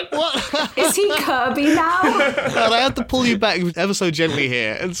 pickup truck. What? Is he Kirby now? And I have to pull you back ever so gently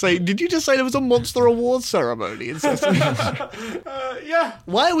here and say, did you just say there was a Monster Award ceremony in Sesame? Yeah.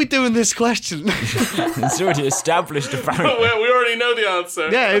 Why are we doing this question? It's already established, we apparently. already know the answer.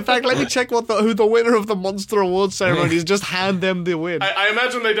 Yeah, in fact, let me check who the winner of the Monster Award ceremony is. Just hand them the win. I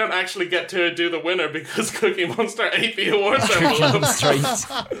imagine they don't actually get to do the winner because Cookie Monster ate the awards envelope. Straight.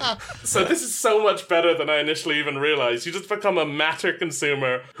 So this is so much better than I initially even realized. You just become a matter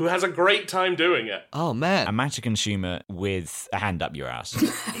consumer who has a great time doing it. Oh, A man. matter consumer with a hand up your ass.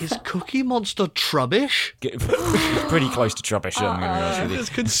 Is Cookie Monster trubbish? Pretty close to trubbish, I'm going to be honest with He you.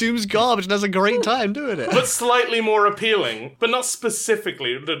 just consumes garbage and has a great time doing it. But slightly more appealing, but not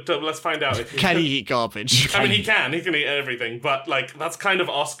specifically. Let's find out if Can he eat garbage? I mean, he can eat everything, but, like, that's kind of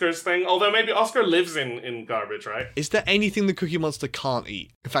Oscar's thing. Although maybe Oscar lives in garbage, right? Is there anything the Cookie Monster can't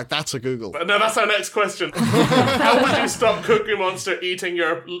eat? In fact, that's a Google. No, that's our next question. How would you stop Cookie Monster eating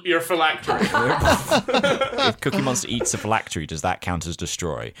your phylactery? If Cookie Monster eats a phylactery, does that count as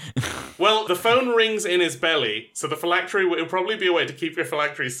destroy? Well, the phone rings in his belly, so the phylactery would probably be a way to keep your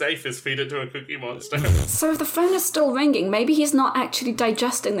phylactery safe is feed it to a Cookie Monster. So if the phone is still ringing, maybe he's not actually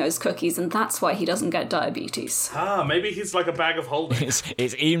digesting those cookies and that's why he doesn't get diabetes. Maybe he's like a bag of holding.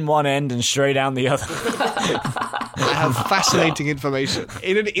 It's in one end and straight down the other. I have fascinating information.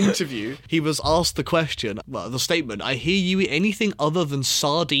 In an interview, he was asked the question, the statement, I hear you eat anything other than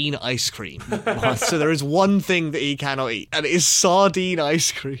sardine ice cream. So there is one thing that he cannot eat, and it is sardine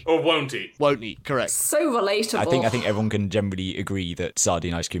ice cream. Or won't he? Won't eat, correct. So relatable. I think everyone can generally agree that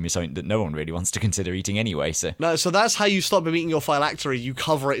sardine ice cream is something that no one really wants to consider eating anyway, so... No, so that's how you stop him eating your phylactery. You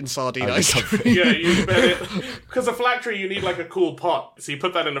cover it in sardine ice cream. Yeah, you bet it. Because a phylactery, you need like a cool pot. So you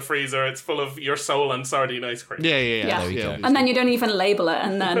put that in a freezer, it's full of your soul and sardine ice cream. Yeah. Yeah. There we go. And then you don't even label it,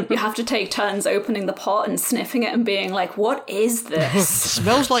 and then you have to take turns opening the pot and sniffing it and being like, what is this?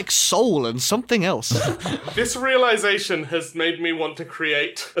 Smells like soul and something else. This realization has made me want to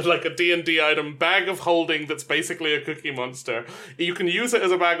create like a D&D item, bag of holding that's basically a Cookie Monster. You can use it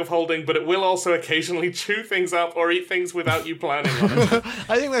as a bag of holding, but it will also occasionally chew things up or eat things without you planning on it.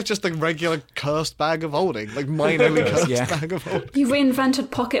 I think that's just a regular cursed bag of holding. Like minorly cursed Yeah. bag of holding. You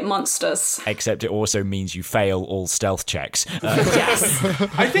reinvented pocket monsters. Except it also means you fail all stealth checks. Yes.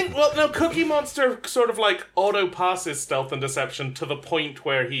 I think, Cookie Monster sort of like auto-passes stealth and deception to the point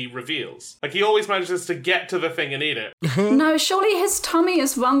where he reveals. Like, he always manages to get to the thing and eat it. No, surely his tummy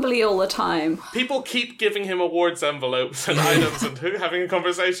is rumbly all the time. People keep giving him awards envelopes and items and having a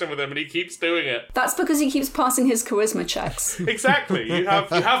conversation with him, and he keeps doing it. That's because he keeps passing his charisma checks. Exactly. You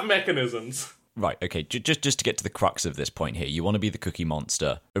have mechanisms. Right, okay, just to get to the crux of this point here, you want to be the Cookie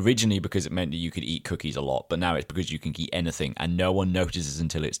Monster, originally because it meant that you could eat cookies a lot, but now it's because you can eat anything and no one notices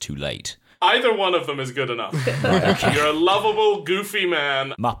until it's too late. Either one of them is good enough. You're a lovable, goofy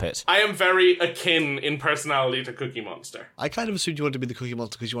man. Muppet. I am very akin in personality to Cookie Monster. I kind of assumed you wanted to be the Cookie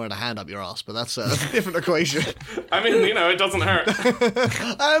Monster because you wanted a hand up your ass, but that's a different equation. I mean, it doesn't hurt.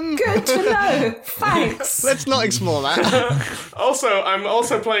 Good to know. Thanks. Let's not explore that. Also, I'm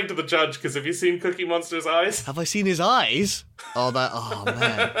also playing to the judge, because have you seen Cookie Monster's eyes? Have I seen his eyes? Oh,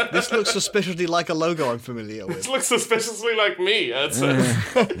 man. This looks suspiciously like a logo I'm familiar with. This looks suspiciously like me, Ed says.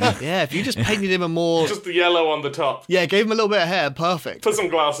 Yeah, if you just painted him a more... Just the yellow on the top. Yeah, gave him a little bit of hair, perfect. Put some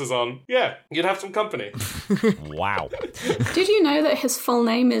glasses on. Yeah, you'd have some company. Wow. Did you know that his full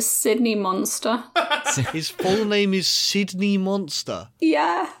name is Sydney Monster? His full name is Sydney Monster.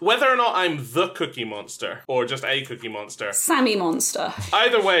 Yeah. Whether or not I'm the Cookie Monster, or just a Cookie Monster, Sammy Monster.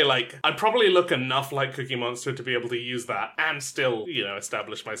 either way, like, I'd probably look enough like Cookie Monster to be able to use that and still,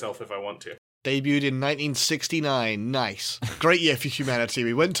 establish myself if I want to. Debuted in 1969. Nice. Great year for humanity.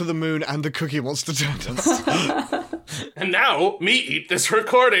 We went to the moon and the Cookie Monster turned us. And now, me eat this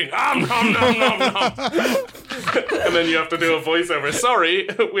recording. Nom, nom, nom, nom. And then you have to do a voiceover. Sorry,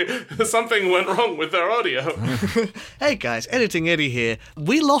 something went wrong with our audio. Hey guys, Editing Eddie here.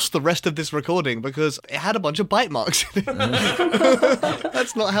 We lost the rest of this recording because it had a bunch of bite marks in it.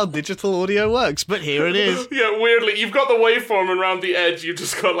 That's not how digital audio works, but here it is. Yeah, weirdly, you've got the waveform and around the edge you've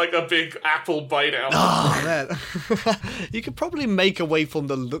just got like a big apple bite out. Oh, man. You could probably make a waveform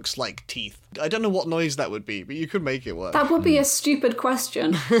that looks like teeth. I don't know what noise that would be, but you could make it work. That would be a stupid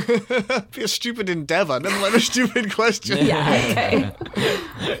question. Be a stupid endeavor, never mind a stupid question. Yeah,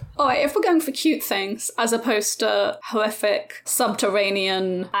 okay. Alright, if we're going for cute things, as opposed to horrific,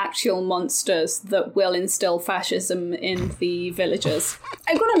 subterranean, actual monsters that will instill fascism in the villagers,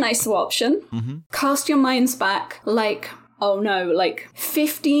 I've got a nicer option. Mm-hmm. Cast your minds back, like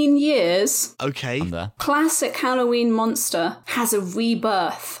 15 years. Okay. I'm there. Classic Halloween monster has a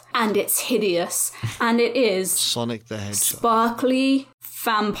rebirth, and it's hideous, and it is Sonic the Hedgehog. sparkly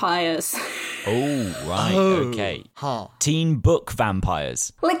vampires. Oh, right, Oh. okay. Huh. Teen book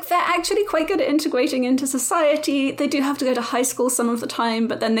vampires. Like, they're actually quite good at integrating into society. They do have to go to high school some of the time,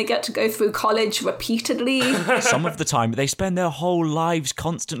 but then they get to go through college repeatedly. Some of the time, they spend their whole lives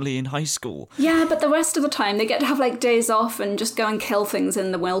constantly in high school. Yeah, but the rest of the time, they get to have, like, days off and just go and kill things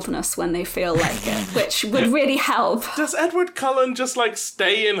in the wilderness when they feel like it, which would really help. Does Edward Cullen just,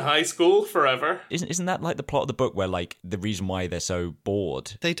 stay in high school forever? Isn't that like the plot of the book where, the reason why they're so bored?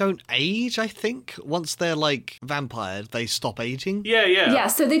 They don't age, I think. Once they're, vampires, they stop aging. Yeah. Yeah,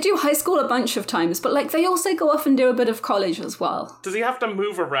 so they do high school a bunch of times, but, they also go off and do a bit of college as well. Does he have to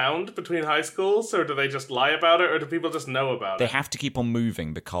move around between high schools, or do they just lie about it, or do people just know about They it? have to keep on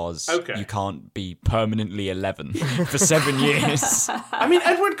moving because Okay. you can't be permanently 11 for 7 years. I mean,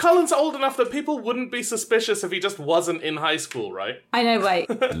 Edward Cullen's old enough that people wouldn't be suspicious if he just wasn't in high school, right? I know, right?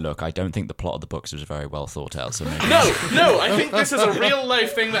 Look, I don't think the plot of the books was very well thought out, so maybe... No, I think this is a real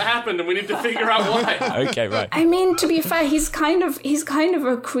life thing that happened, and we need to figure out why. Okay, right. I mean, to be fair, he's kind of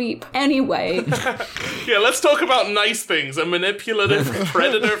a creep anyway. Yeah, let's talk about nice things. A manipulative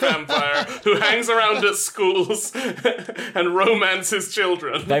predator vampire who hangs around at schools and romances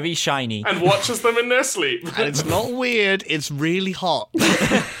children Very shiny. and watches them in their sleep. And it's not weird, it's really hot.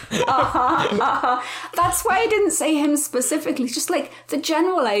 That's why I didn't say him specifically, just the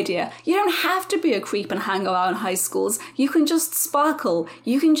general idea. You don't have to be a creep and hang around high schools. You can just sparkle.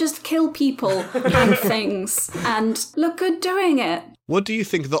 You can just kill people and things and look good doing it. What do you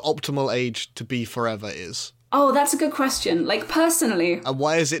think the optimal age to be forever is? Oh, that's a good question. Personally, And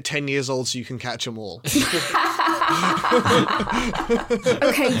why is it 10 years old so you can catch them all?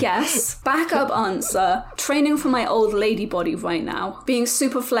 okay, yes. Backup answer. Training for my old lady body right now. Being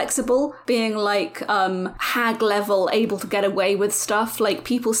super flexible. Being hag level, able to get away with stuff.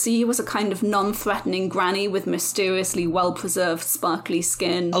 People see you as a kind of non-threatening granny with mysteriously well-preserved sparkly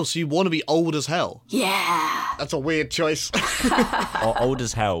skin. Oh, so you want to be old as hell? Yeah. That's a weird choice. Or old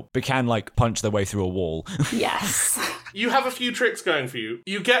as hell, but can, punch their way through a wall. Yes. You have a few tricks going for you.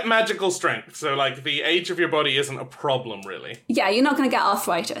 You get magical strength, so the age of your body isn't a problem, really. Yeah, you're not going to get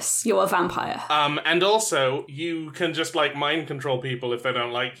arthritis. You're a vampire. And also, you can just mind control people if they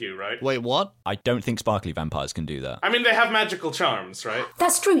don't like you, right? Wait, what? I don't think sparkly vampires can do that. I mean, they have magical charms, right?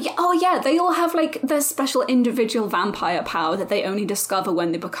 That's true. Yeah. Oh, yeah. They all have their special individual vampire power that they only discover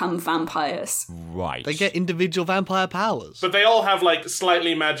when they become vampires. Right. They get individual vampire powers. But they all have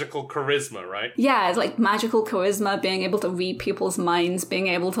slightly magical charisma, right? Yeah, it's magical charisma, being able to read people's minds, being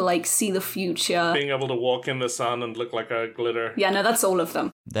able to see the future. Being able to walk in the sun and look like a glitter. Yeah, no, that's all of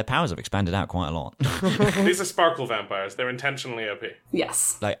them. Their powers have expanded out quite a lot. These are sparkle vampires. They're intentionally OP.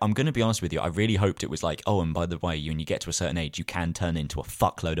 Yes. I'm going to be honest with you, I really hoped it was oh, and by the way, when you get to a certain age, you can turn into a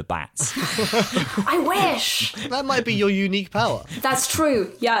fuckload of bats. I wish! That might be your unique power. That's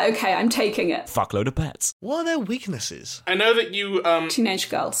true. Yeah, okay, I'm taking it. Fuckload of bats. What are their weaknesses? I know that you, Teenage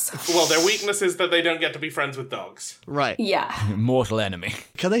girls. well, their weakness is that they don't get to be friends with dogs. Right. Yeah. Mortal enemy.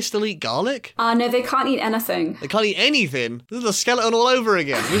 Can they still eat garlic? No, they can't eat anything. They can't eat anything. This is the skeleton all over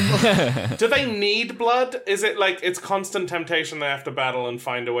again. Do they need blood? Is it it's constant temptation they have to battle and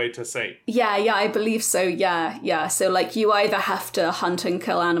find a way to sate? Yeah, I believe so, yeah. So, you either have to hunt and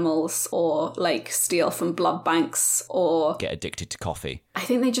kill animals or, steal from blood banks or... Get addicted to coffee. I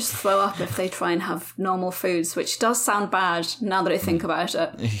think they just throw up if they try and have normal foods, which does sound bad now that I think about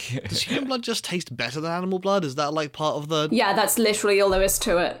it. Does human blood just taste better than animal blood? Is that part of the... Yeah, that's literally all there is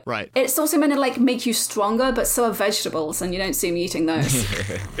to it. Right. It's also meant to make you stronger, but so are vegetables, and you don't see me eating those.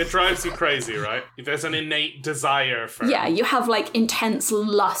 It drives you crazy, right? There's an innate desire for... Yeah, you have like intense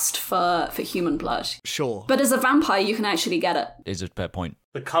lust for human blood. Sure. But as a vampire, you can actually get it. Is a fair point.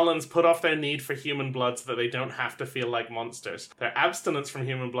 The Cullens put off their need for human blood so that they don't have to feel like monsters. Their abstinence from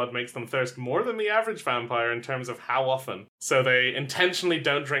human blood makes them thirst more than the average vampire in terms of how often. So they intentionally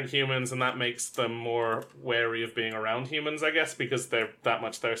don't drink humans, and that makes them more wary of being around humans, I guess, because they're that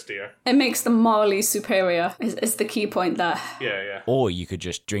much thirstier. It makes them morally superior, is the key point there. Yeah. Or you could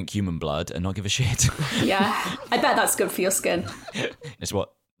just drink human blood and not give a shit. Yeah, I bet that's good for your skin. It's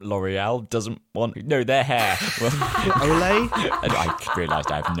what L'Oreal doesn't want. No, their hair. Well, Olay? I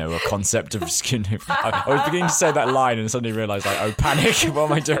realised I have no concept of skin. I was beginning to say that line and suddenly realised, like, oh, panic, what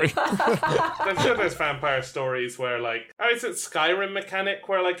am I doing? I'm sure there's vampire stories where, like, is it Skyrim mechanic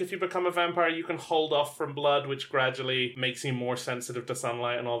where, like, if you become a vampire, you can hold off from blood, which gradually makes you more sensitive to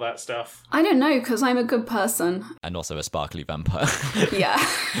sunlight and all that stuff? I don't know, because I'm a good person. And also a sparkly vampire. Yeah.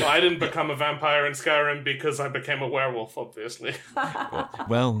 Well, I didn't become a vampire in Skyrim because I became a werewolf, obviously.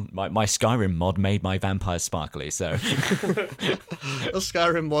 Well, my Skyrim mod made my vampires sparkly, so... A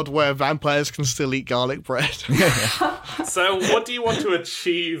Skyrim mod where vampires can still eat garlic bread. So, what do you want to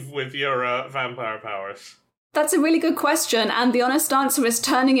achieve with your vampire powers? That's a really good question, and the honest answer is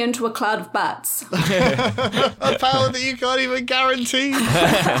turning into a cloud of bats. A power that you can't even guarantee.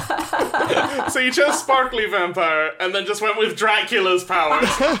 So you chose Sparkly Vampire, and then just went with Dracula's powers.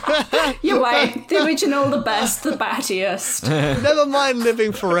 You're right. The original, the best, the battiest. Never mind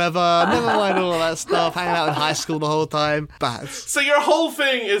living forever. Never mind all of that stuff. Hanging out in high school the whole time. Bats. So your whole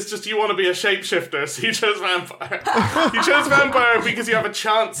thing is just you want to be a shapeshifter, so you chose Vampire. You chose Vampire because you have a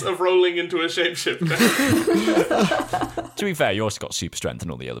chance of rolling into a shapeshifter. To be fair, you also got super strength and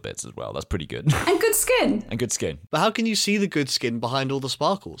all the other bits as well. That's pretty good. And good skin. And good skin. But how can you see the good skin behind all the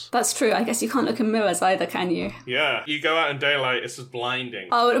sparkles? That's true. I guess you can't look in mirrors either, can you? Yeah, you go out in daylight, it's just blinding.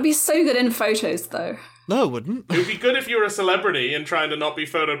 Oh, it'll be so good in photos, though. No, it wouldn't. It would be good if you were a celebrity and trying to not be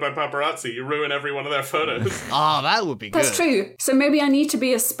photoed by paparazzi. You ruin every one of their photos. Ah, that would be good. That's true. So maybe I need to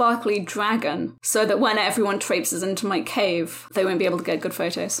be a sparkly dragon so that when everyone traipses into my cave, they won't be able to get good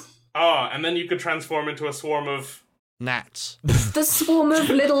photos. Oh, and then you could transform into a swarm of... Gnats. The swarm of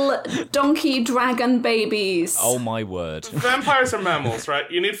little donkey dragon babies. Oh my word. Vampires are mammals, right?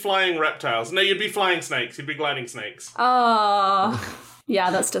 You need flying reptiles. No, you'd be flying snakes. You'd be gliding snakes. Yeah,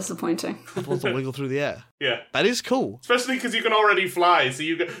 that's disappointing. Supposed to wiggle through the air. Yeah. That is cool. Especially because you can already fly, so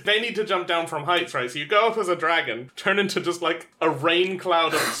they need to jump down from heights, right? So you go up as a dragon, turn into just like a rain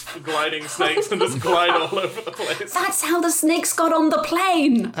cloud of gliding snakes and just glide all over the place. That's how the snakes got on the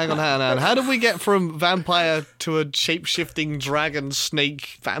plane. Hang on. How did we get from vampire to a shape-shifting dragon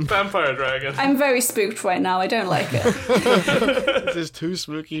snake vampire? Vampire dragon. I'm very spooked right now. I don't like it. This is too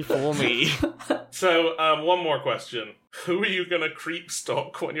spooky for me. So, one more question. Who are you going to creep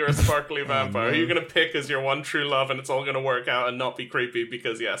stalk when you're a sparkly vampire? Are you going to pick as your one true love and it's all going to work out and not be creepy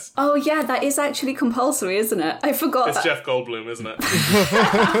because, yes. Oh, yeah, that is actually compulsory, isn't it? I forgot It's that. Jeff Goldblum, isn't it?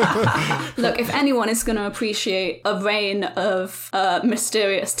 Look, if anyone is going to appreciate a reign of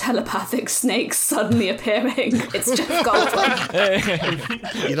mysterious telepathic snakes suddenly appearing, it's Jeff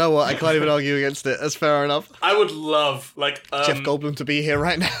Goldblum. You know what? I can't even argue against it. That's fair enough. I would love, like, Jeff Goldblum to be here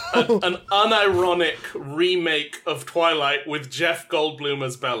right now. an unironic remake of Twilight with Jeff Goldblum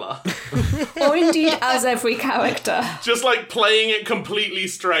as Bella. Or indeed as every character. Just like playing it completely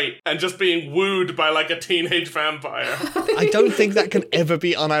straight and just being wooed by like a teenage vampire. I don't think that can ever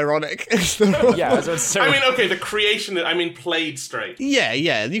be unironic. Yeah, so I mean, okay, the creation, played straight. Yeah,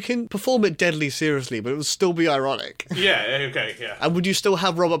 you can perform it deadly seriously, but it would still be ironic. Yeah, okay, yeah. And would you still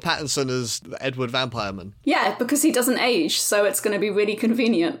have Robert Pattinson as Edward Vampireman? Yeah, because he doesn't age, so it's going to be really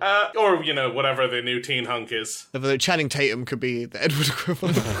convenient. Or, whatever the new teen hunk is. Although Channing Tatum could be the Edward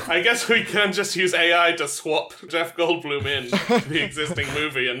equivalent. I guess we can just use AI to swap Jeff Goldblum in the existing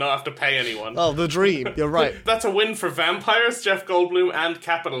movie and not have to pay anyone. Oh, the dream. You're right. That's a win for vampires, Jeff Goldblum, and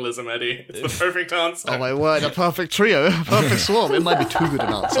capitalism, Eddie. It's the perfect answer. Oh my word, a perfect trio, a perfect swarm. It might be too good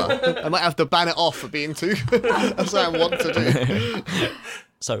an answer. I might have to ban it off for being too good. That's what I want to do.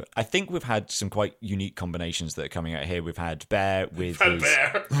 So I think we've had some quite unique combinations that are coming out here. We've had Bear with his...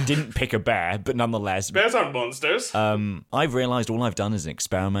 Bear. Didn't pick a bear, but nonetheless... Bears aren't monsters. I've realised all I've done is an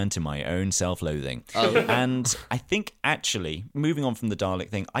experiment in my own self-loathing. And I think, actually, moving on from the Dalek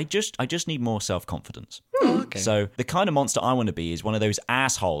thing, I just need more self-confidence. Okay. So the kind of monster I want to be is one of those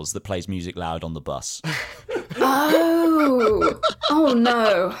assholes that plays music loud on the bus. Oh, Ooh. Oh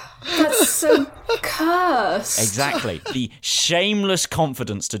no. That's so cursed. Exactly. The shameless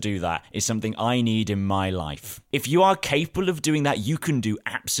confidence to do that is something I need in my life. If you are capable of doing that, you can do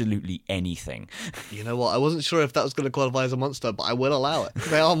absolutely anything. You know what? I wasn't sure if that was going to qualify as a monster, but I will allow it.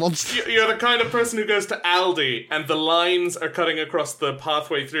 They are monsters. You're the kind of person who goes to Aldi and the lines are cutting across the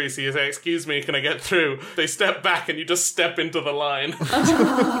pathway through, so you say, excuse me, can I get through? They step back and you just step into the line.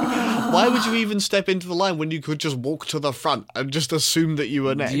 Why would you even step into the line when you could just walk to the front and just assume that you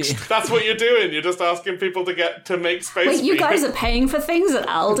were next? That's what you're doing. You're just asking people to make space Wait, for you guys are paying for things at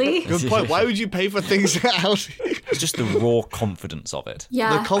Aldi? Good point. Why would you pay for things out? It's just the raw confidence of it.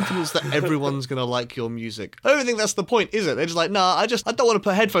 Yeah. The confidence that everyone's going to like your music. I don't think that's the point, is it? They're just like, nah, I don't want to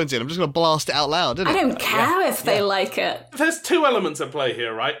put headphones in. I'm just going to blast it out loud, I don't care if they like it. There's two elements at play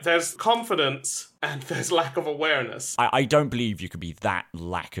here, right? There's confidence and there's lack of awareness. I don't believe you could be that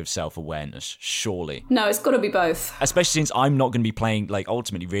lack of self-awareness, surely. No, it's got to be both. Especially since I'm not going to be playing, like,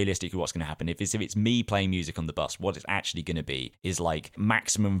 ultimately, realistically, what's going to happen, if it's me playing music on the bus, what it's actually going to be is, like,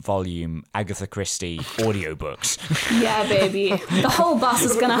 maximum volume Agatha Christie audiobooks. Yeah, baby. The whole bus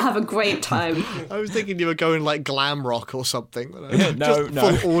is going to have a great time. I was thinking you were going, like, glam rock or something. No.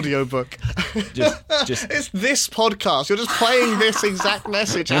 Full audiobook. Just It's this podcast. You're just playing this exact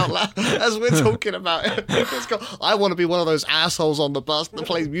message out loud as we're talking about it. Let's go. I want to be one of those assholes on the bus that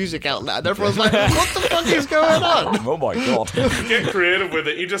plays music out loud. Everyone's like, what the fuck is going on? oh my god. Get creative with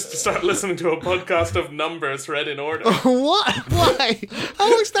it. You just start listening to a podcast of numbers read in order. What? Why?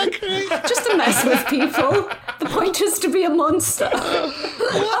 How is that creative? Just to mess with people. The point is to be a monster.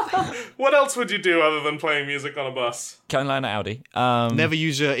 What else would you do other than playing music on a bus? Carolina Audi. Never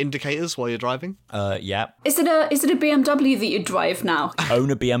use your indicators while you're driving? Yeah. Is it a BMW that you drive now?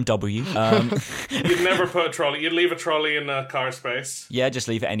 Own a BMW. You'd never put a trolley. You'd leave a trolley in a car space. Yeah, just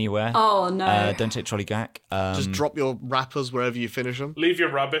leave it anywhere. Oh no. Don't take trolley back. Just drop your wrappers wherever you finish them? Leave your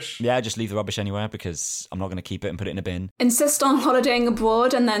rubbish. Yeah, just leave the rubbish anywhere because I'm not going to keep it and put it in a bin. Insist on holidaying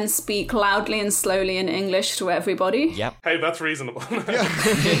abroad and then speak loudly and slowly in English to everybody. Yep. Hey, that's reasonable.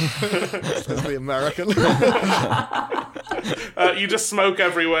 That's the American. You just smoke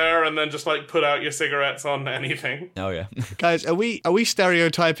everywhere and then just like put out your cigarettes on anything. Oh yeah. Guys, are we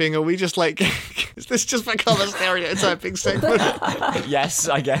stereotyping? Are we just like, is this just become a stereotyping segment? Yes,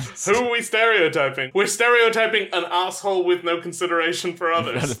 I guess. Who are we stereotyping? We're stereotyping an asshole with no consideration for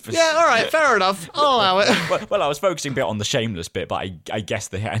others. Yeah, all right, fair enough. I'll allow it. Well, I was focusing a bit on the shameless bit, but I guess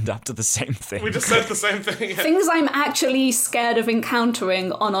they end up to the same thing. We just said the same thing. Things I'm actually scared of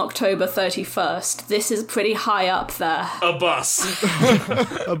encountering on October 31st. This is pretty high up there. A bus.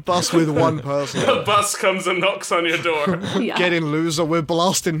 A bus with one person. A bus comes and knocks on your door. Yeah. Get in, loser, we're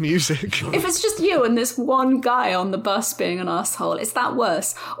blasting music. If it's just you and this one guy on the bus being an asshole, is that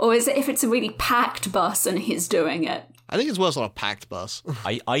worse? Or is it if it's a really packed bus and he's doing it? I think it's worse on a packed bus.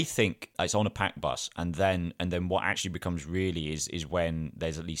 I think it's on a packed bus, and then what actually becomes really is when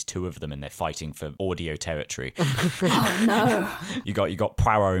there's at least two of them and they're fighting for audio territory. Oh no. You got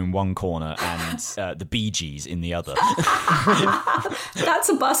Poirot in one corner and the Bee Gees in the other. That's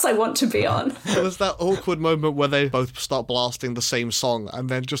a bus I want to be on. There's that awkward moment where they both start blasting the same song and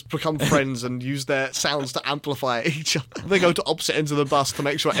then just become friends and use their sounds to amplify each other. They go to opposite ends of the bus to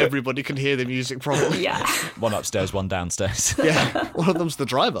make sure everybody can hear the music properly. Yeah. One upstairs, one downstairs. Yeah, one of them's the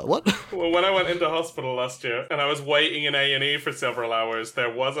driver. What? Well, when I went into hospital last year and I was waiting in A&E for several hours,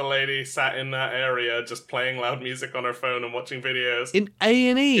 there was a lady sat in that area just playing loud music on her phone and watching videos. In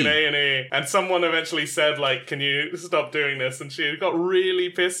A&E? In A&E. And someone eventually said, like, can you stop doing this? And she got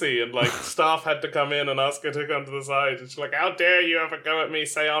really pissy and, like, staff had to come in and ask her to come to the side. And she's like, how dare you have a go at me,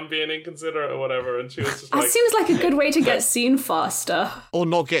 say I'm being inconsiderate or whatever. And she was just That like... seems like a good way to get seen faster. Or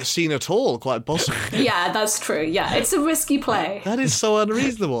not get seen at all, quite possibly. Yeah, that's true. Yeah, it's a risky play. That is so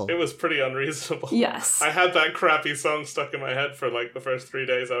unreasonable. It was pretty unreasonable. Yes. I had that crappy song stuck in my head for, like, the first 3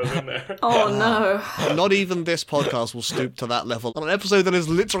 days I was in there. Oh no. Not even this podcast will stoop to that level. On an episode that is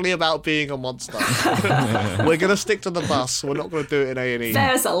literally about being a monster. We're going to stick to the bus. We're not going to do it in A&E.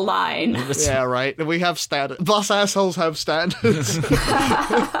 There's a line. Yeah, right. We have standards. Bus assholes have standards.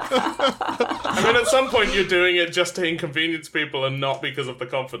 I mean, at some point you're doing it just to inconvenience people and not because of the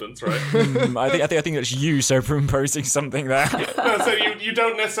confidence, right? I think that's you superimposing something there. No, so you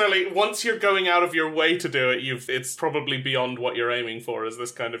don't necessarily, once you're going out of your way to do it, it's probably beyond what you're aiming for as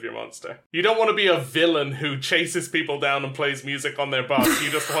this kind of your monster. You don't want to be a villain who chases people down and plays music on their bus. You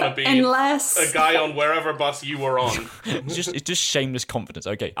just want to be Unless... a guy on wherever bus you were on. It's just shameless confidence.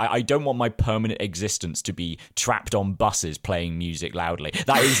 Okay, I don't want my permanent existence to be trapped on buses playing music loudly.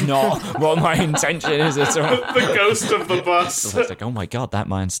 That is not what my intention is at all. The ghost of the bus. It's like, oh my god, that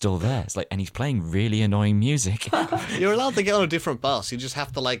man's still there. It's like, and he's playing really annoying music. You're allowed to get on a different bus. You just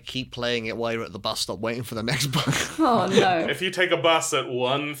have to keep playing it while you're at the bus stop waiting for the next bus. Oh no. If you take a bus at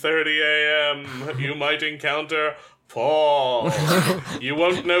 1:30 a.m., you might encounter Paul. You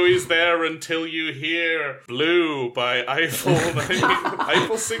won't know he's there until you hear Blue by Eiffel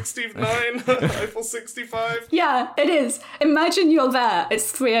 69? Eiffel 65? Yeah, it is. Imagine you're there.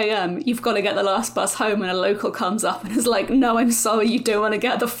 It's 3 a.m. You've got to get the last bus home, and a local comes up and is like, "No, I'm sorry, you don't want to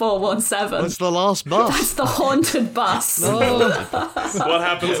get the 417. That's the last bus. That's the haunted bus." What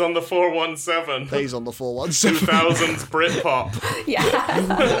happens on the 417? Days on the 417. 2000s Britpop.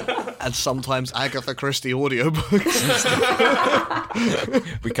 Yeah. And sometimes Agatha Christie audiobooks.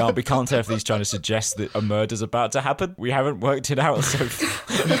 We can't tell if he's trying to suggest that a murder's about to happen. We haven't worked it out so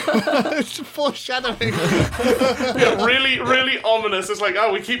far. It's foreshadowing. Yeah, really, really ominous. It's like,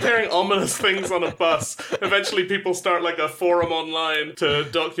 oh, we keep hearing ominous things on a bus. Eventually people start a forum online to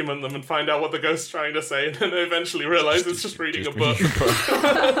document them and find out what the ghost's trying to say, and then they eventually realise it's just reading a book.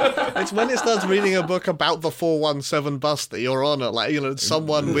 It's when it starts reading a book about the 417 bus that you're on it.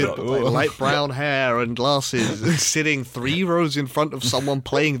 Someone with light brown hair and glasses sitting 3 rows in front of someone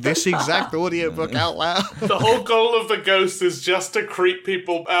playing this exact audiobook out loud. The whole goal of the ghost is just to creep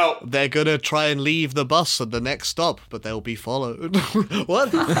people out. They're gonna try and leave the bus at the next stop, but they'll be followed.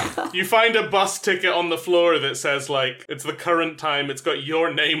 What? You find a bus ticket on the floor that says, it's the current time, it's got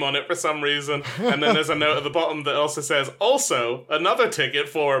your name on it for some reason, and then there's a note at the bottom that also says, also, another ticket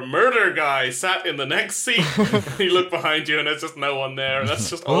for murder guy sat in the next seat. You look behind you and there's just no one there. That's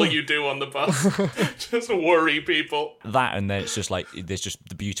just all you do on the bus. Just worry people. That, and then it's just there's just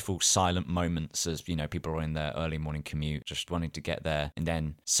the beautiful silent moments as, people are in their early morning commute, just wanting to get there, and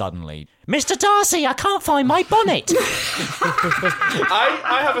then suddenly, Mr. Darcy, I can't find my bonnet!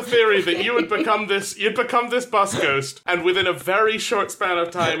 I have a theory that you'd become this bus ghost, and within a very short span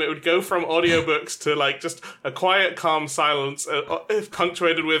of time, it would go from audiobooks to, just a quiet, calm silence,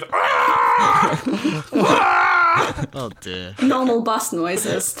 punctuated with, Oh dear. Normal bus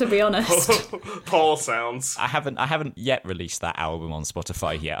noises, to be honest. Paul sounds. I haven't yet released that album on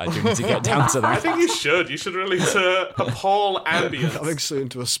Spotify yet. I do need to get down to that. I think you should. You should release a Paul ambience. Coming soon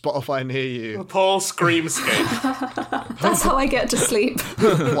to a Spotify near you. Paul screamscape. That's how I get to sleep.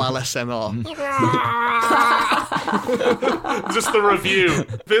 While SMR. Just the review.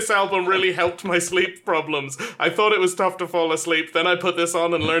 This album really helped my sleep problems. I thought it was tough to fall asleep. Then I put this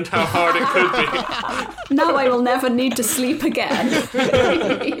on and learned how hard it could be. Now I will never need to sleep again.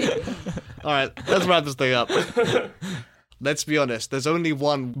 All right, let's wrap this thing up. Let's be honest, there's only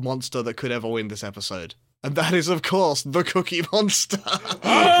one monster that could ever win this episode. And that is, of course, the Cookie Monster.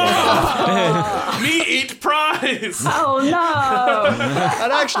 Me eat prize! Oh no!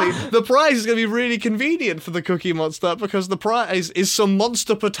 And actually, the prize is going to be really convenient for the Cookie Monster because the prize is some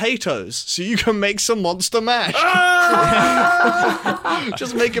monster potatoes, so you can make some monster mash.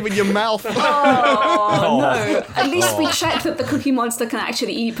 Just make them in your mouth. Oh no! At least we checked that the Cookie Monster can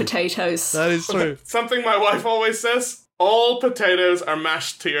actually eat potatoes. That is true. Something my wife always says. All potatoes are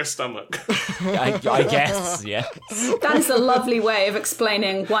mashed to your stomach. I guess, yeah. That is a lovely way of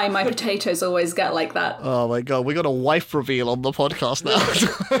explaining why my potatoes always get like that. Oh my god, we got a wife reveal on the podcast now.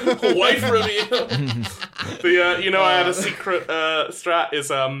 Wife reveal. I had a secret strat is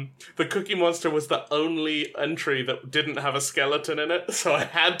the Cookie Monster was the only entry that didn't have a skeleton in it, so I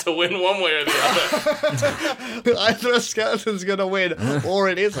had to win one way or the other. Either a skeleton's gonna win or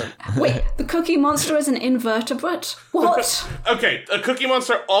it isn't. Wait, the Cookie Monster is an invertebrate? What? Okay, a Cookie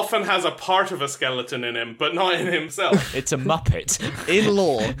Monster often has a part of a skeleton in him, but not in himself. It's a Muppet. In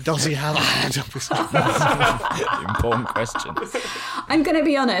law, does he have a hand up his Important question. I'm gonna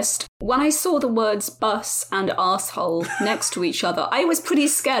be honest. When I saw the words bus and arsehole next to each other, I was pretty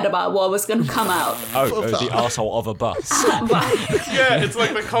scared about what was gonna come out. Oh, the arsehole of a bus. Yeah, it's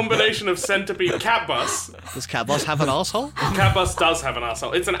like the combination of centipede cat bus. Does Cat Bus have an arsehole? Cat bus does have an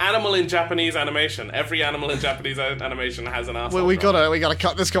arsehole. It's an animal in Japanese animation. Every animal in Japanese animation has an arsehole. Well, we gotta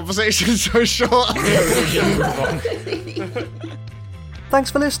cut this conversation so short.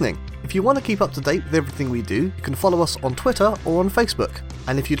 Thanks for listening. If you want to keep up to date with everything we do, you can follow us on Twitter or on Facebook.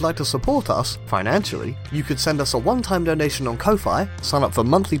 And if you'd like to support us financially, you could send us a one-time donation on Ko-Fi, sign up for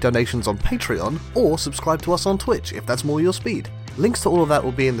monthly donations on Patreon, or subscribe to us on Twitch if that's more your speed. Links to all of that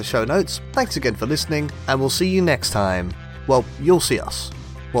will be in the show notes. Thanks again for listening, and we'll see you next time. Well, you'll see us.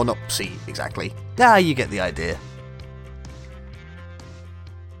 Well, not see, exactly. You get the idea.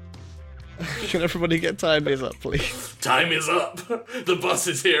 Can everybody get time is up, please? Time is up. The bus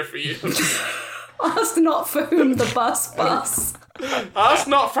is here for you. Ask not for whom the bus. Ask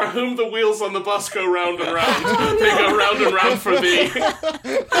not for whom the wheels on the bus go round and round. They go round and round for thee.